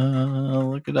to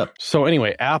look it up. So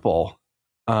anyway, Apple,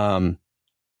 I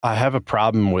have a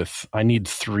problem with, I need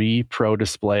 3 Pro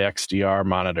Display XDR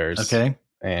monitors. Okay.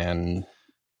 And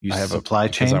I have supply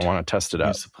chain because I want to test it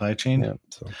out. Supply chain. Yeah.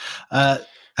 So.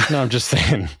 No, I'm just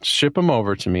saying, ship them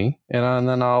over to me, and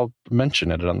then I'll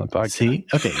mention it on the podcast. See?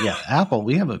 Okay, yeah. Apple,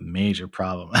 we have a major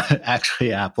problem.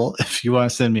 Actually, Apple, if you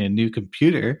want to send me a new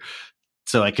computer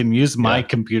so I can use my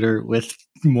computer with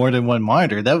more than one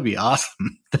monitor, that would be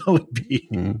awesome. That would be.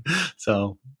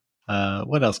 So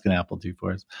what else can Apple do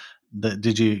for us?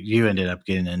 You ended up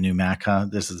getting a new Mac, huh?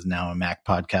 This is now a Mac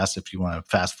podcast. If you want to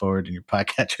fast forward in your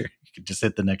podcatcher, you can just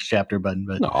hit the next chapter button.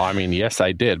 But no, I mean, yes,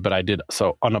 I did, but I did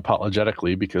so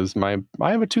unapologetically because I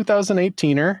have a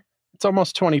 2018er. It's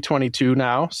almost 2022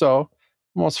 now, so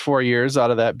almost 4 years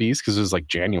out of that beast because it was like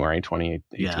January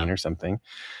 2018 or something.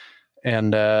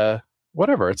 And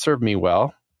whatever, it served me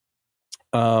well.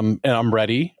 And I'm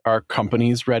ready. Our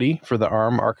company's ready for the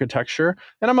ARM architecture.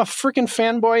 And I'm a freaking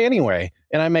fanboy anyway.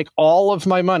 And I make all of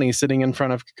my money sitting in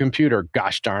front of a computer.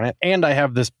 Gosh darn it. And I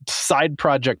have this side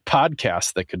project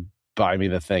podcast that could buy me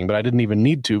the thing, but I didn't even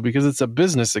need to because it's a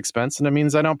business expense. And it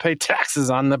means I don't pay taxes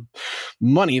on the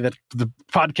money that the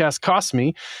podcast costs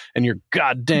me. And you're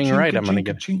god dang right. I'm going to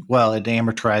get. Well, it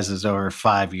amortizes over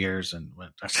 5 years and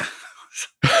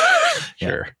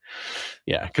sure.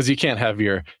 Yeah, because you can't have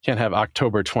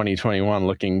October 2021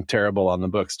 looking terrible on the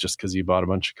books just because you bought a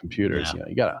bunch of computers.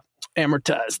 You gotta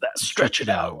amortize that, stretch it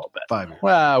out a little bit. 5 years.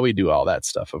 Well, we do all that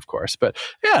stuff, of course, but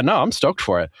yeah, no, I'm stoked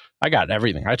for it. I got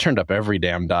everything. I turned up every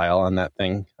damn dial on that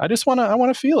thing. I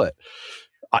want to feel it.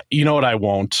 You know what? I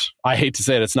won't. I hate to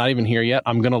say it. It's not even here yet.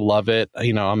 I'm gonna love it.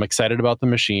 I'm excited about the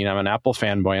machine. I'm an Apple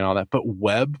fanboy and all that, but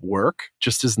web work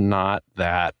just is not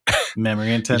that.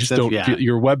 Memory intensive.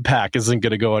 Your web pack isn't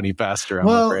going to go any faster.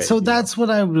 That's what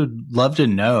I would love to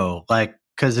know. Like,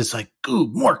 because it's like, ooh,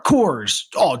 more cores.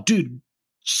 Oh, dude,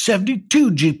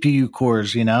 72 GPU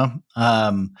cores. And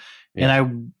I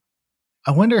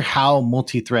wonder how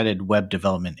multi-threaded web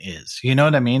development is. You know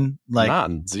what I mean?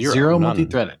 Like zero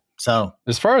multi-threaded. So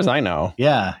as far as I know,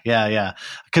 yeah.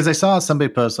 Because I saw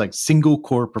somebody post like single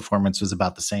core performance was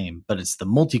about the same, but it's the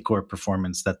multi-core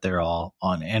performance that they're all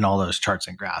on in all those charts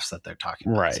and graphs that they're talking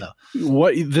about. Right. So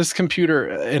what this computer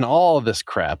and all of this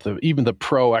crap, even the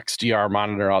Pro XDR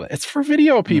monitor, all that, it's for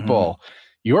video people. Mm-hmm.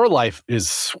 Your life is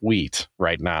sweet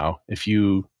right now if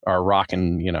you are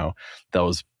rocking,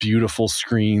 those beautiful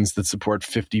screens that support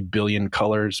 50 billion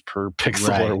colors per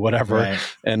pixel or whatever.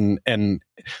 Right.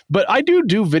 But I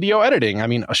do video editing. I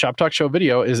mean, a Shop Talk Show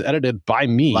video is edited by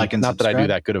me. Not subscribe. That I do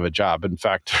that good of a job. In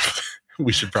fact,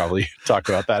 we should probably talk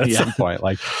about that at some point.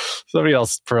 Like somebody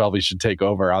else probably should take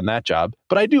over on that job.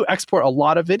 But I do export a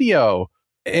lot of video,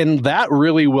 and that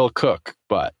really will cook,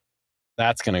 but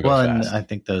that's going to go fast. And I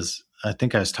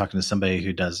think I was talking to somebody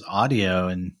who does audio,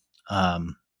 and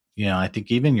I think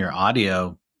even your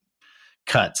audio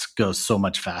cuts go so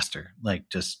much faster, like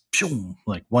just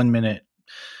like 1 minute,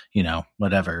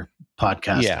 whatever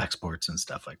podcast exports and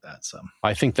stuff like that. So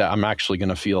I think that I'm actually going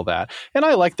to feel that. And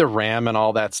I like the RAM and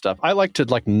all that stuff. I like to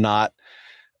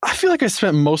I feel like I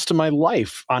spent most of my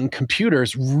life on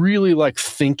computers really like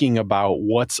thinking about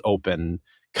what's open,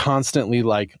 constantly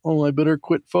like, oh, I better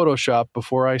quit Photoshop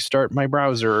before I start my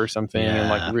browser or something. And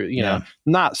like,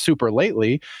 not super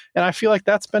lately. And I feel like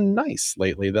that's been nice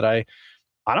lately that I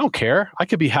don't care. I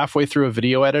could be halfway through a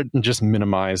video edit and just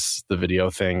minimize the video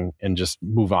thing and just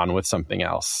move on with something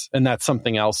else. And that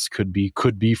something else could be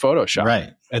Photoshop.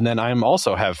 Right. And then I'm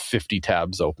also have 50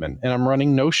 tabs open, and I'm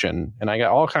running Notion, and I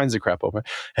got all kinds of crap open,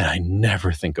 and I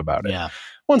never think about it. Yeah.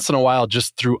 Once in a while,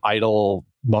 just through idle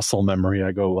muscle memory,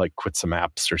 I go like quit some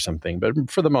apps or something. But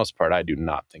for the most part, I do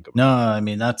not think about it. No, I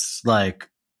mean, that's like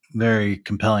very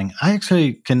compelling. I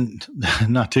actually can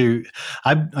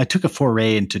I took a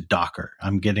foray into Docker.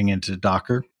 I'm getting into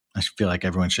Docker. I feel like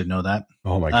everyone should know that.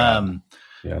 Oh my God.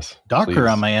 Yes. Docker please.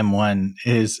 On my M1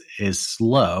 is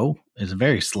slow, is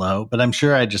very slow, but I'm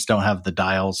sure I just don't have the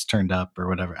dials turned up or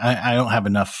whatever. I don't have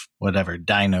enough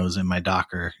dynos in my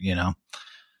Docker,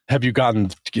 Have you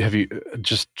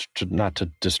just not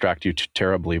to distract you too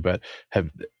terribly, but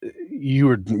you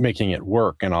were making it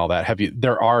work and all that.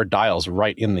 There are dials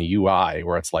right in the UI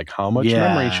where it's like, how much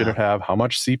memory should it have? How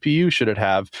much CPU should it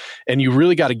have? And you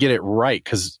really got to get it right,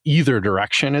 because either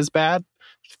direction is bad.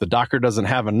 If the Docker doesn't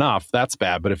have enough, that's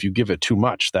bad. But if you give it too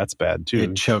much, that's bad too.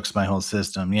 It chokes my whole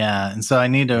system. Yeah. And so I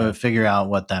need to figure out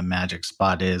what that magic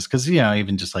spot is. Cause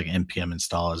even just like npm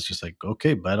install is just like,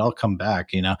 okay, but I'll come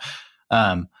back,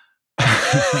 oh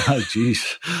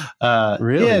geez.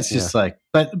 Really? Yeah, it's just like,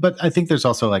 but I think there's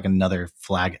also like another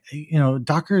flag.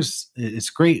 Docker's it's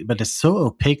great, but it's so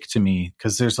opaque to me,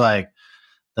 because there's like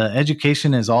the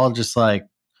education is all just like,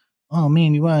 oh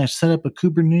man, you want to set up a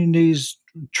Kubernetes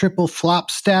triple flop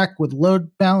stack with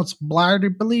load balance, blah,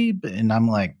 believe, and I'm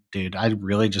like, dude, I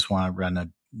really just want to run a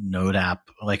Node app.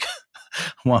 Like,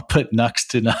 I want to put Nux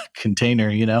to a container,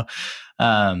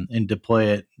 and deploy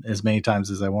it as many times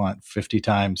as I want, 50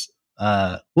 times.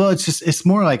 Well, it's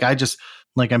more like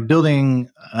I'm building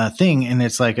a thing, and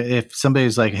it's like, if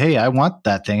somebody's like, hey, I want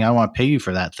that thing, I want to pay you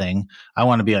for that thing, I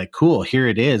want to be like, cool, here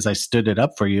it is, I stood it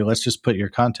up for you, let's just put your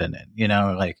content in,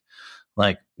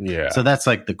 So that's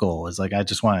like the goal, is like, I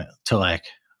just want to like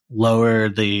lower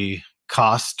the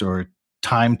cost or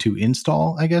time to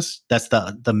install. I guess that's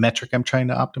the metric I'm trying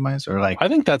to optimize. Or like, I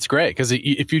think that's great, because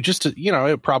if you just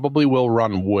it probably will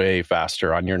run way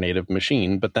faster on your native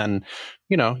machine, but then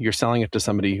you're selling it to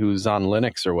somebody who's on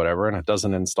Linux or whatever, and it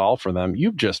doesn't install for them.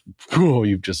 You've just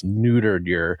neutered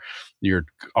your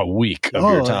a week of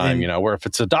your time. Where if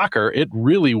it's a Docker, it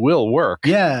really will work.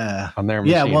 On their machine.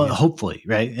 Yeah, well, hopefully,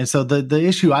 right. And so the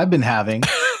issue I've been having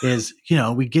is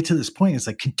we get to this point. It's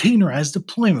like containerized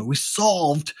deployment. We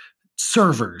solved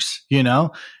servers, and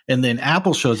then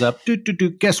Apple shows up.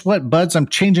 Guess what, buds? I'm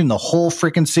changing the whole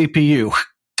freaking CPU.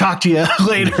 Talk to you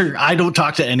later. I don't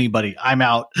talk to anybody. I'm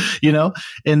out,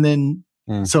 and then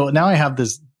so now we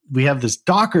have this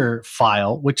Docker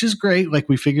file, which is great. Like,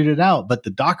 we figured it out, but the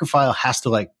Docker file has to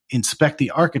like inspect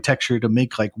the architecture to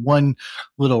make like one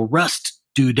little Rust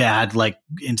doodad, like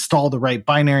install the right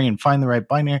binary and find the right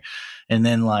binary. And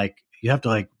then like, you have to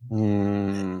like,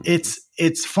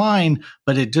 it's fine,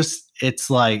 but it's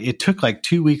like, it took like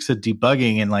 2 weeks of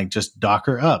debugging and like just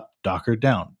Docker up, Docker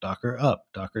down, Docker up,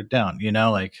 Docker down,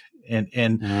 like,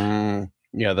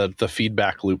 the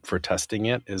feedback loop for testing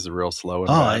it is real slow.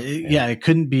 It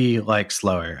couldn't be like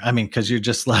slower. I mean, cause you're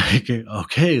just like,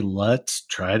 okay, let's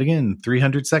try it again.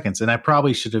 300 seconds. And I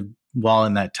probably should have, while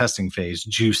in that testing phase,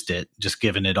 juiced it, just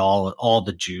given it all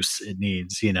the juice it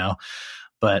needs,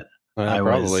 but I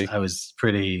was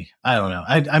pretty, I don't know.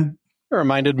 It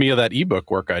reminded me of that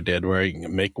ebook work I did, where you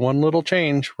can make one little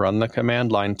change, run the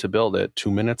command line to build it.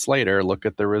 2 minutes later, look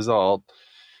at the result.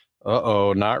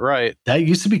 Not right. That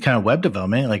used to be kind of web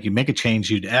development. Like, you make a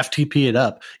change, you'd FTP it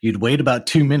up, you'd wait about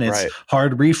 2 minutes,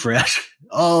 hard refresh.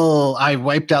 Oh, I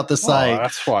wiped out the site.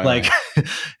 That's why. Like,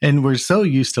 and we're so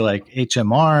used to like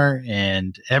HMR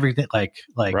and everything. Like,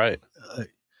 right.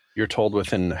 You're told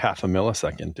within half a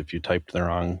millisecond if you typed the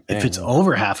wrong thing. If it's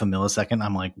over half a millisecond,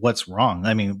 I'm like, what's wrong?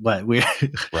 I mean, what we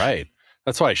right.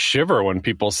 That's why I shiver when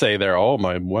people say my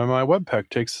Webpack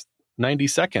takes 90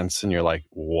 seconds, and you're like,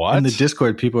 what? In the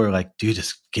Discord, people are like, dude,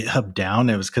 is GitHub down?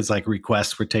 It was because like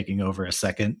requests were taking over a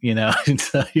second, you know? Is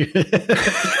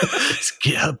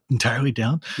GitHub entirely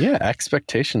down? Yeah,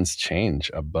 expectations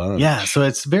change a bunch. Yeah, so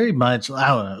it's very much, I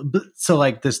don't know. But, so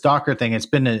like this Docker thing, it's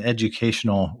been an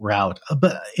educational route.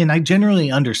 And I generally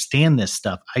understand this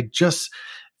stuff.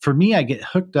 For me, I get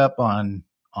hooked up on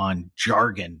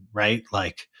jargon, right?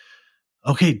 Like,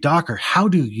 okay, Docker, how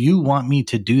do you want me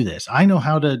to do this? I know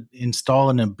how to install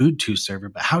an Ubuntu server,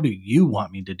 but how do you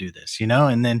want me to do this? You know?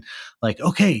 And then like,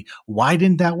 okay, why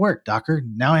didn't that work, Docker?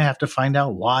 Now I have to find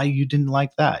out why you didn't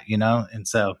like that, you know? And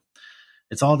so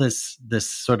it's all this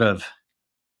sort of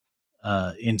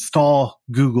install,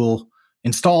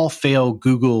 fail,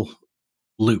 Google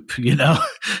loop, you know?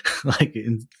 Like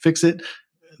fix it.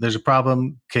 There's a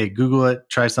problem. Okay, Google it,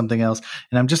 try something else.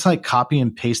 And I'm just like copy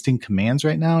and pasting commands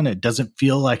right now. And it doesn't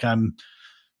feel like I'm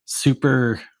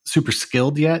super, super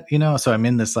skilled yet, you know? So I'm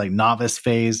in this like novice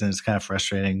phase and it's kind of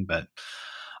frustrating, but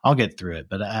I'll get through it.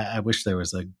 But I wish there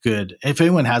was if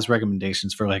anyone has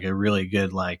recommendations for like a really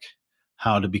good, like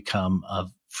how to become a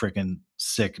freaking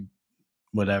sick,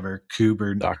 whatever, Kube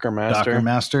or Docker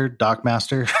Master. Doc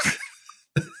Master.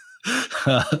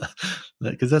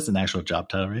 Because that's an actual job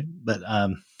title, right? But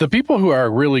the people who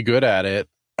are really good at it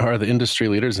are the industry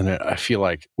leaders in it. I feel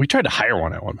like we tried to hire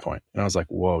one at one point, and I was like,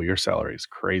 "Whoa, your salary is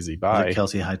crazy." Bye,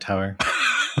 Kelsey Hightower.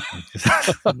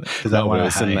 Because I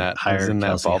want to hire in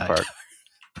that ballpark.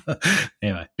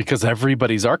 Anyway, because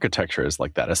everybody's architecture is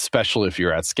like that, especially if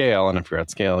you're at scale, and if you're at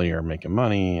scale, you're making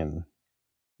money and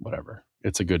whatever.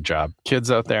 It's a good job.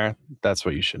 Kids out there, that's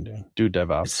what you should do. Do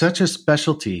DevOps. It's such a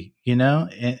specialty, you know?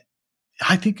 And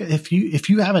I think if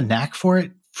you have a knack for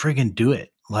it, friggin' do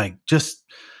it. Like just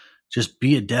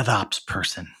be a DevOps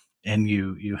person and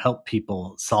you help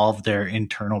people solve their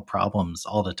internal problems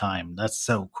all the time. That's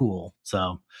so cool.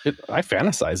 So I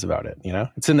fantasize about it, you know?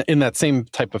 It's in that same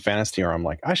type of fantasy where I'm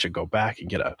like, I should go back and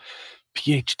get a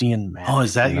PhD in math. Oh,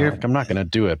 is that your? Like, I'm not going to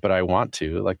do it, but I want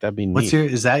to. Like that'd be neat.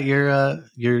 Is that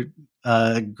your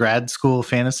grad school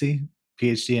fantasy?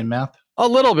 PhD in math? A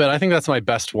little bit. I think that's my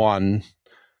best one.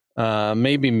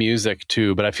 Maybe music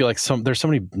too, but I feel like there's so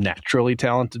many naturally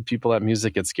talented people at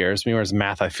music. It scares me. Whereas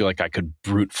math, I feel like I could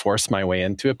brute force my way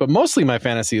into it. But mostly my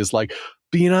fantasy is like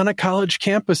being on a college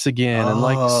campus again and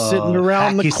like sitting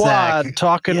around the quad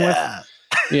talking with.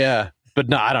 Yeah. But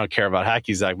no, I don't care about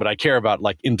hacky sack, but I care about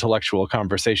like intellectual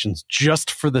conversations just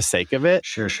for the sake of it.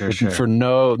 Sure.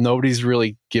 Nobody's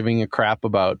really giving a crap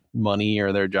about money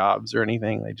or their jobs or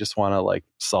anything. They just want to like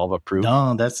solve a proof.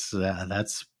 No, that's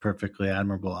perfectly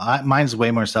admirable. Mine's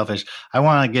way more selfish. I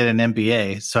want to get an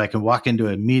MBA so I can walk into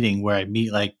a meeting where I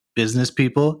meet like business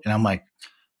people and I'm like,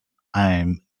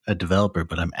 I'm a developer,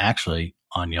 but I'm actually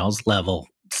on y'all's level.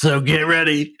 So get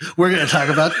ready. We're going to talk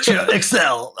about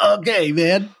Excel. Okay,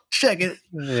 man. Check it.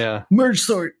 Yeah. Merge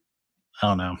sort. I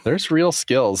don't know. There's real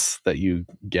skills that you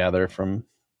gather from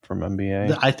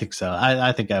MBA. I think so.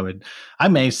 I think I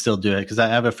may still do it because I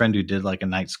have a friend who did like a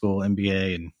night school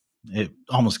MBA and it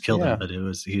almost killed him, but he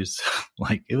was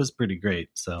like, it was pretty great.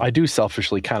 So I do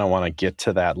selfishly kind of want to get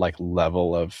to that like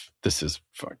level of this is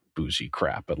bougie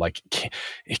crap, but like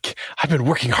I've been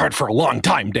working hard for a long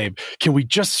time, Dave. Can we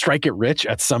just strike it rich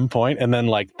at some point? And then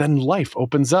then life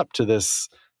opens up to this,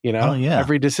 you know,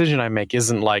 every decision I make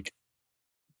isn't like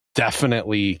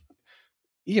definitely,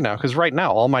 you know, because right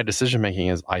now all my decision making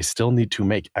is I still need to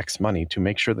make X money to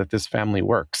make sure that this family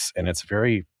works. And it's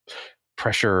very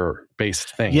pressure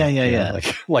based thing. Yeah.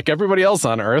 Like everybody else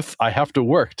on earth, I have to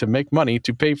work to make money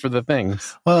to pay for the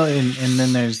things. Well, and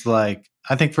then there's like,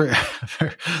 I think for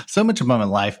so much of my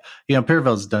life, you know,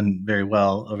 Paravel's done very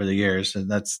well over the years.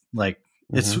 And that's like,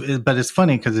 but it's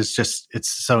funny because it's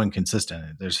so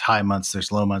inconsistent. There's high months,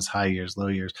 there's low months, high years, low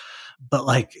years. But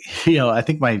like, you know, I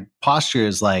think my posture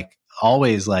is like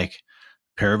always like,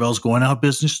 Paravel's going out of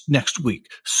business next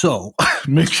week. So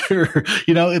make sure,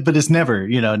 you know, but it's never,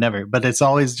 but it's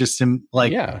always just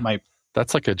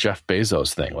that's like a Jeff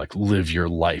Bezos thing, like live your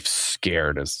life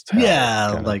scared as hell.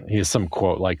 Yeah. Like he has some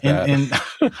quote like that. And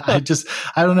I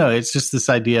don't know. It's just this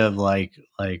idea of like,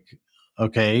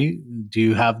 okay, do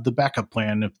you have the backup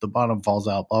plan if the bottom falls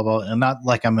out, blah, blah. And not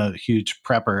like I'm a huge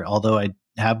prepper, although I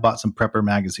have bought some prepper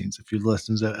magazines. If you've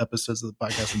listened to episodes of the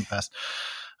podcast in the past,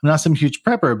 I'm not some huge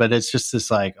prepper, but it's just this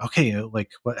like, okay,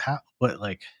 like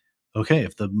okay,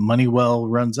 if the money well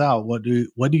runs out, what do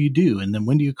you do? And then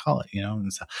when do you call it? You know?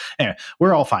 And so anyway,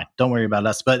 we're all fine. Don't worry about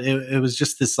us. But it was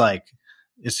just this like,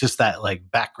 it's just that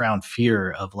like background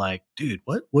fear of like, dude,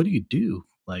 what do you do?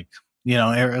 Like, you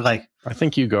know, like, I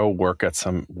think you go work at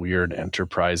some weird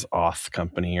enterprise auth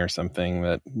company or something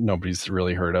that nobody's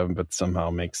really heard of, but somehow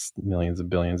makes millions of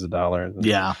billions of dollars.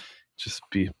 Yeah. Just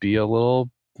be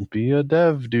a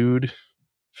dev, dude.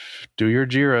 Do your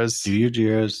JIRAs. Do your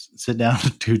JIRAs. Sit down,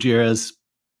 do JIRAs.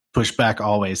 Push back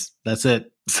always. That's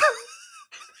it.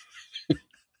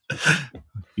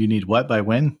 You need what by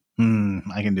when?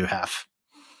 I can do half.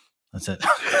 That's it.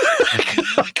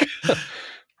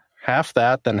 Half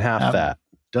that, then half that.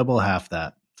 Double half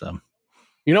that. So,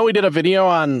 you know, we did a video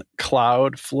on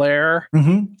Cloudflare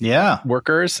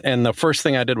workers, and the first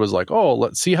thing I did was like, oh,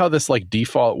 let's see how this like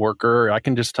default worker, I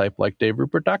can just type like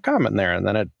daverupert.com in there, and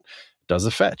then it does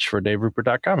a fetch for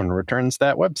daverupert.com and returns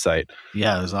that website.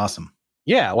 Yeah, it was awesome.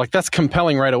 Yeah, like that's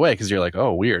compelling right away because you're like,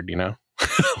 oh, weird, you know?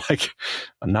 Like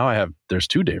now there's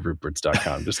two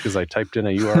daveruperts.com just because I typed in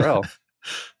a URL.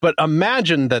 But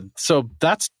imagine that. So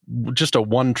that's just a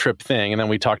one trip thing. And then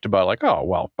we talked about like, oh,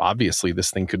 well, obviously this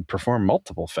thing could perform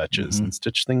multiple fetches and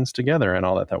stitch things together and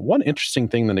all that. That one interesting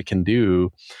thing that it can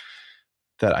do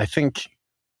that I think,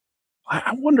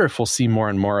 I wonder if we'll see more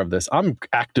and more of this. I'm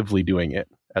actively doing it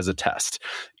as a test.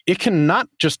 It can not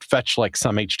just fetch like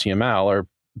some HTML or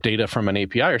data from an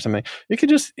API or something. It could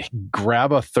just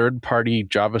grab a third-party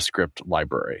JavaScript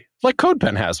library. Like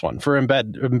CodePen has one for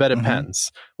embedded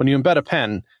pens. When you embed a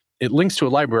pen, it links to a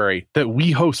library that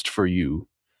we host for you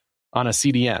on a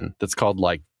CDN that's called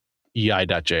like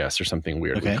EI.js or something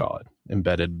weird we call it.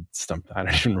 Embedded stuff. I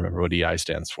don't even remember what EI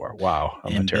stands for. Wow.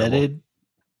 I'm embedded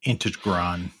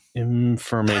integron.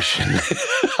 Information.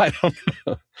 I don't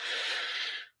know.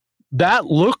 That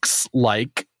looks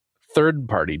like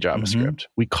third-party JavaScript.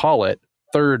 We call it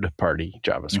third-party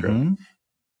JavaScript.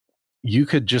 You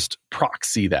could just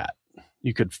proxy that.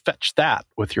 You could fetch that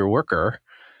with your worker,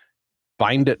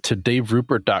 bind it to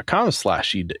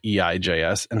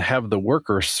daverupert.com/EIJS, and have the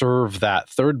worker serve that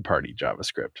third-party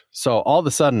JavaScript. So all of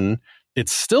a sudden,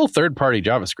 it's still third-party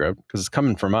JavaScript because it's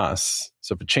coming from us.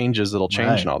 So if it changes, it'll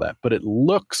change and all that. But it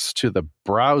looks to the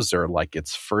browser like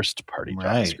it's first-party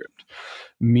JavaScript,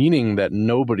 meaning that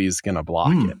nobody's going to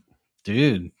block it.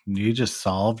 Dude, you just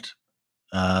solved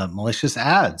malicious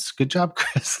ads. Good job,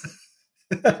 Chris.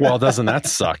 Well, doesn't that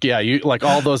suck? Yeah, you like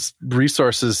all those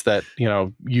resources that, you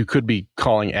know, you could be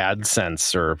calling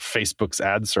AdSense or Facebook's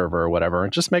ad server or whatever,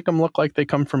 and just make them look like they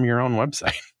come from your own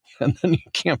website. And then you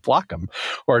can't block them.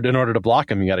 Or in order to block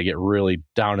them, you got to get really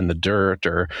down in the dirt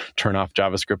or turn off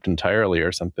JavaScript entirely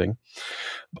or something.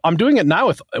 I'm doing it now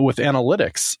with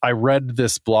analytics. I read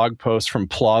this blog post from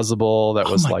Plausible that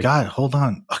was like... Oh my God, hold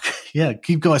on. Okay, yeah,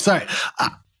 keep going. Sorry.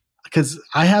 Because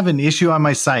I have an issue on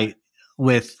my site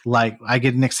with like, I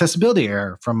get an accessibility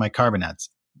error from my Carbon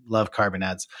ads. Love Carbon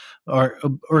ads. Or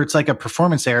it's like a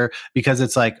performance error because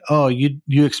it's like, oh, you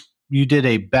did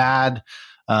a bad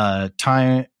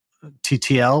time...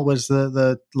 TTL was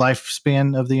the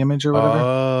lifespan of the image or whatever.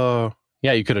 Oh,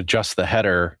 yeah. You could adjust the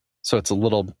header. So it's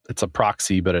a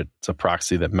proxy, but it's a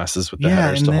proxy that messes with the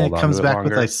headers to hold on to it longer. Yeah, and then it comes back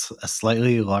with like a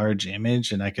slightly large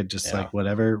image and I could just like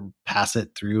whatever, pass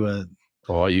it through a...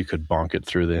 Oh, you could bonk it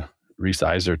through the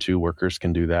resizer too. Workers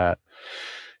can do that.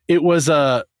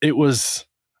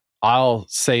 I'll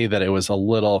say that it was a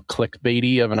little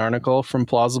clickbaity of an article from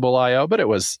Plausible.io, but it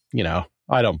was, you know,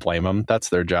 I don't blame them. That's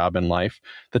their job in life.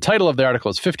 The title of the article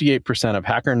is 58% of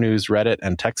Hacker News, Reddit,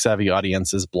 and tech-savvy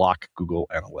audiences block Google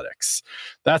Analytics.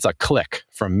 That's a click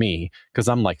from me because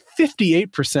I'm like,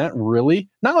 58%? Really?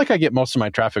 Not like I get most of my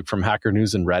traffic from Hacker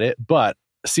News and Reddit, but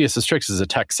CSS Tricks is a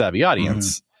tech-savvy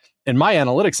audience. And my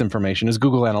analytics information is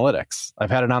Google Analytics.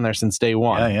 I've had it on there since day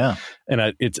one. Yeah.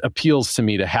 And it appeals to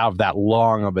me to have that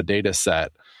long of a data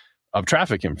set of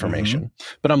traffic information.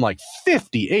 But I'm like,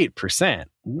 58%.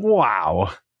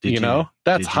 Wow.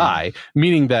 That's high.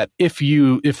 Meaning that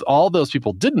if all those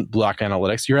people didn't block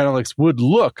analytics, your analytics would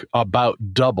look about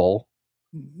double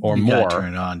or more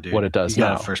turn it on, dude. What it does you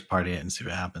now. Gotta first party it and see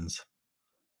what happens.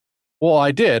 Well,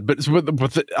 I did, but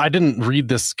I didn't read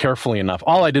this carefully enough.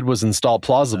 All I did was install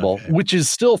Plausible, which is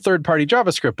still third-party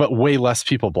JavaScript, but way less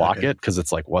people block it because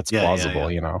it's like, what's Plausible?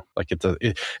 You know, like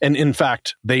and in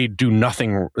fact, they do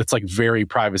nothing. It's like very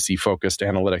privacy-focused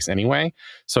analytics anyway,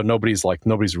 so nobody's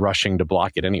rushing to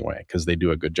block it anyway because they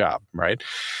do a good job, right?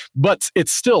 But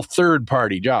it's still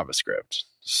third-party JavaScript.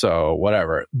 So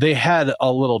whatever. They had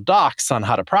a little docs on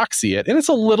how to proxy it, and it's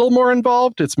a little more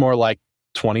involved. It's more like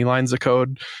 20 lines of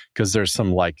code because there's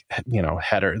some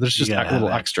header. There's just a little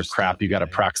extra crap you got to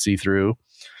proxy through.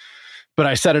 But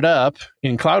I set it up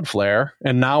in Cloudflare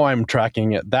and now I'm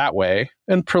tracking it that way.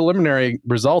 And preliminary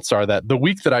results are that the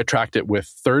week that I tracked it with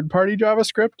third-party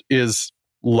JavaScript is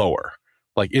lower.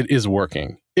 Like it is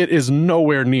working. It is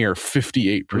nowhere near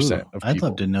 58% of people. I'd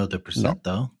love to know the percent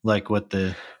though. Like what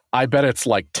the... I bet it's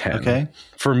like 10. Okay.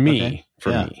 For me.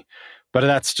 But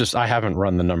that's just, I haven't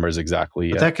run the numbers exactly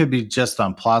yet. But that could be just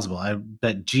on Plausible. I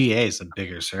bet GA is a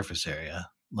bigger surface area.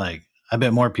 Like, I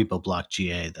bet more people block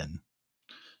GA than,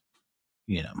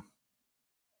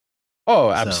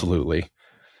 Oh, absolutely.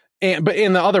 But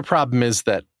the other problem is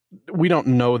that we don't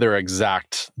know their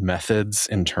exact methods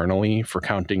internally for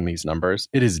counting these numbers.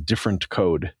 It is different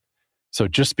code. So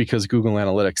just because Google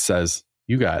Analytics says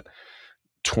you got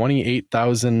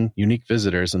 28,000 unique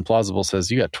visitors and Plausible says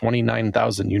you got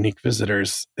 29,000 unique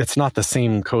visitors, it's not the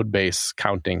same code base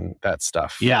counting that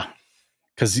stuff. Yeah.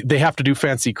 Because they have to do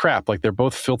fancy crap. Like they're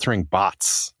both filtering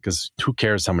bots, because who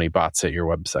cares how many bots hit your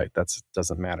website? That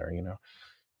doesn't matter,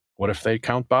 What if they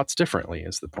count bots differently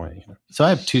is the point. So I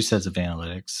have 2 sets of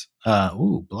analytics.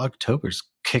 Blogtober's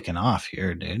kicking off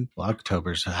here, dude.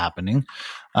 Blogtober's happening.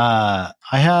 I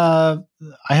have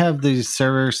the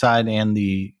server side and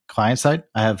the client side.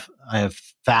 I have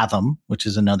Fathom, which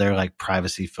is another like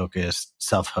privacy focused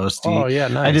self-hosting. Oh yeah,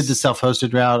 nice. I did the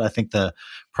self-hosted route. I think the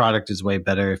product is way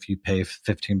better if you pay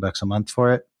 $15 a month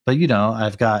for it. But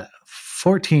I've got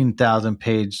 14,000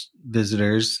 page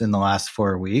visitors in the last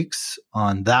 4 weeks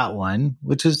on that one,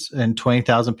 which is, and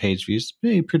 20,000 page views,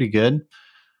 pretty good.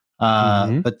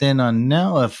 But then on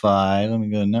Netlify, let me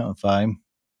go to Netlify.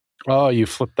 Oh, you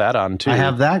flipped that on too. I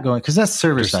have that going because that's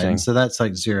server side, so that's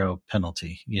like zero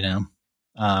penalty,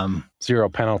 Zero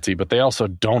penalty, but they also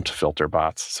don't filter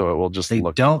bots, so it will just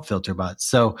don't filter bots.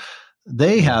 So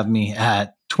they have me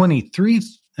at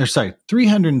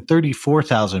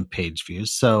 334,000 page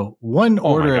views. So one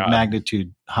order of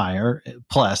magnitude higher,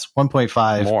 plus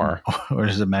 1.5 more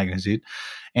orders of magnitude.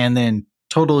 And then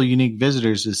total unique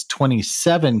visitors is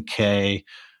 27K,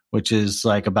 which is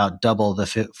like about double the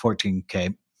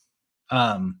 14K.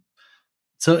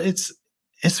 So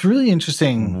it's really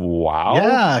interesting. Wow.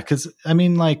 Yeah. Cause I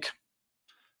mean, like,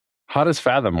 how does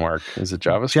Fathom work? Is it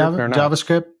JavaScript or not?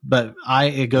 JavaScript, but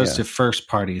it goes to first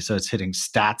party. So it's hitting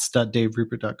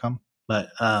stats.daverupert.com. But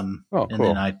cool. And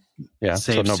then I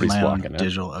save so to my own it.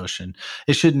 DigitalOcean.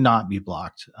 It should not be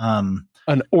blocked.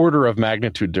 An order of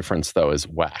magnitude difference though is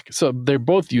whack. So they're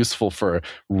both useful for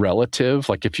relative.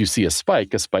 Like if you see a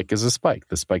spike is a spike.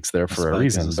 The spike's there for a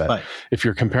reason. But if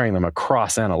you're comparing them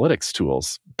across analytics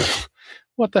tools,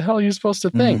 what the hell are you supposed to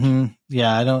think? Mm-hmm.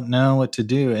 Yeah, I don't know what to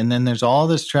do. And then there's all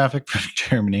this traffic from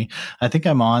Germany. I think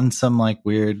I'm on some like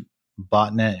weird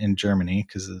botnet in Germany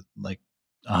because like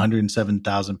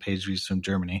 107,000 page views from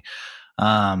Germany.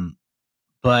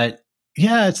 But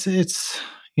yeah, it's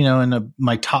and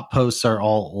my top posts are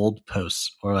all old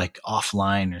posts or like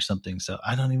offline or something. So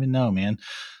I don't even know, man.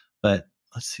 But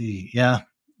let's see. Yeah.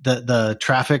 The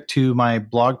traffic to my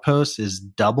blog post is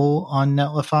double on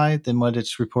Netlify than what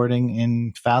it's reporting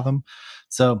in Fathom.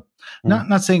 So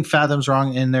not saying Fathom's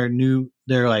wrong and their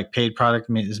like paid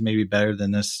product is maybe better than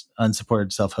this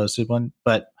unsupported self-hosted one,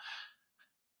 but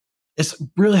it's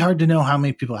really hard to know how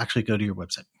many people actually go to your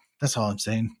website. That's all I'm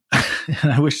saying.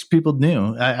 And I wish people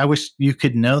knew. I wish you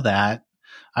could know that.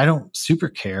 I don't super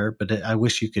care, but I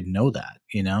wish you could know that,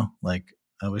 like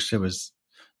I wish there was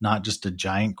not just a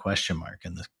giant question mark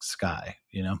in the sky,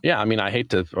 Yeah. I mean,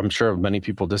 I'm sure many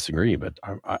people disagree, but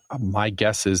my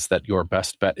guess is that your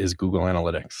best bet is Google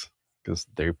Analytics because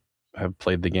they have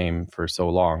played the game for so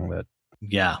long that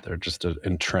they're just an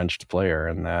entrenched player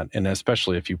in that. And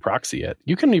especially if you proxy it,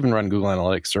 you can even run Google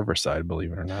Analytics server side,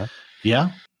 believe it or not.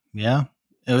 Yeah. Yeah.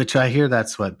 Which I hear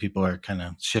that's what people are kind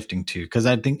of shifting to. Cause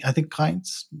I think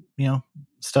clients,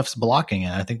 stuff's blocking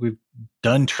it. I think we've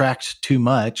done tracked too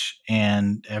much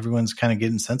and everyone's kind of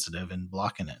getting sensitive and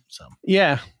blocking it. So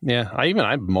yeah.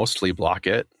 I mostly block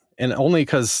it, and only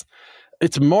because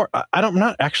it's more, I'm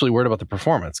not actually worried about the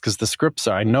performance because the scripts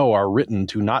I know are written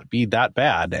to not be that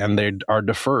bad and they are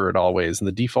deferred always. And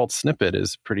the default snippet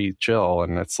is pretty chill.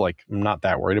 And it's like, I'm not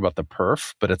that worried about the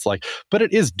perf, but but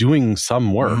it is doing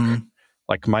some work. Mm-hmm.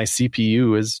 Like my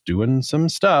CPU is doing some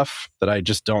stuff that I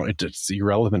just it's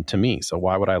irrelevant to me. So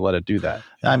why would I let it do that?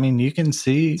 I mean, you can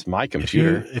see it's my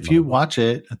computer. If you watch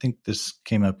it, I think this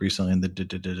came up recently in the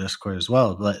Discord as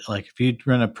well. But like if you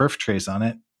run a perf trace on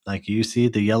it, like you see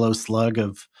the yellow slug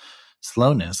of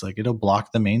slowness, like it'll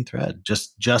block the main thread.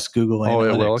 Just Google Analytics. Oh,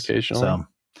 it will occasionally. So,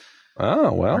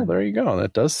 there you go.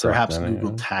 That does suck. Perhaps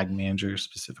Google Tag Manager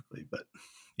specifically, but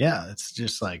yeah, it's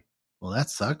just like, well, that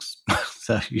sucks.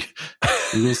 So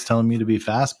Google's telling me to be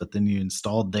fast, but then you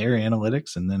installed their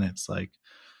analytics, and then it's like,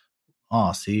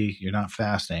 oh, see, you're not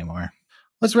fast anymore.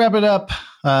 let's wrap it up.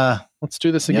 Let's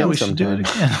do this again. Yeah, we should do it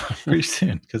again pretty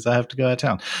soon because I have to go out of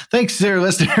town. Thanks, dear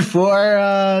listener,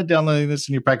 for downloading this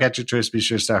in your podcatcher choice. Be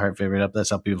sure to star heart favorite up.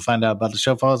 That's how people find out about the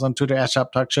show. Follow us on Twitter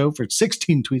 @Shop Talk Show for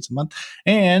 16 tweets a month.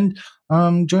 And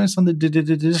join us on the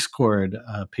Discord,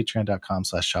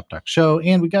 patreon.com/Shop Talk Show.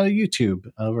 And we got a YouTube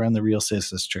over on the Real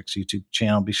Sis Tricks YouTube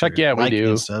channel. Be sure to like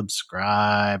and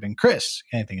subscribe. And Chris,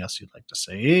 anything else you'd like to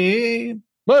say?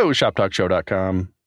 Whoa, shoptalkshow.com.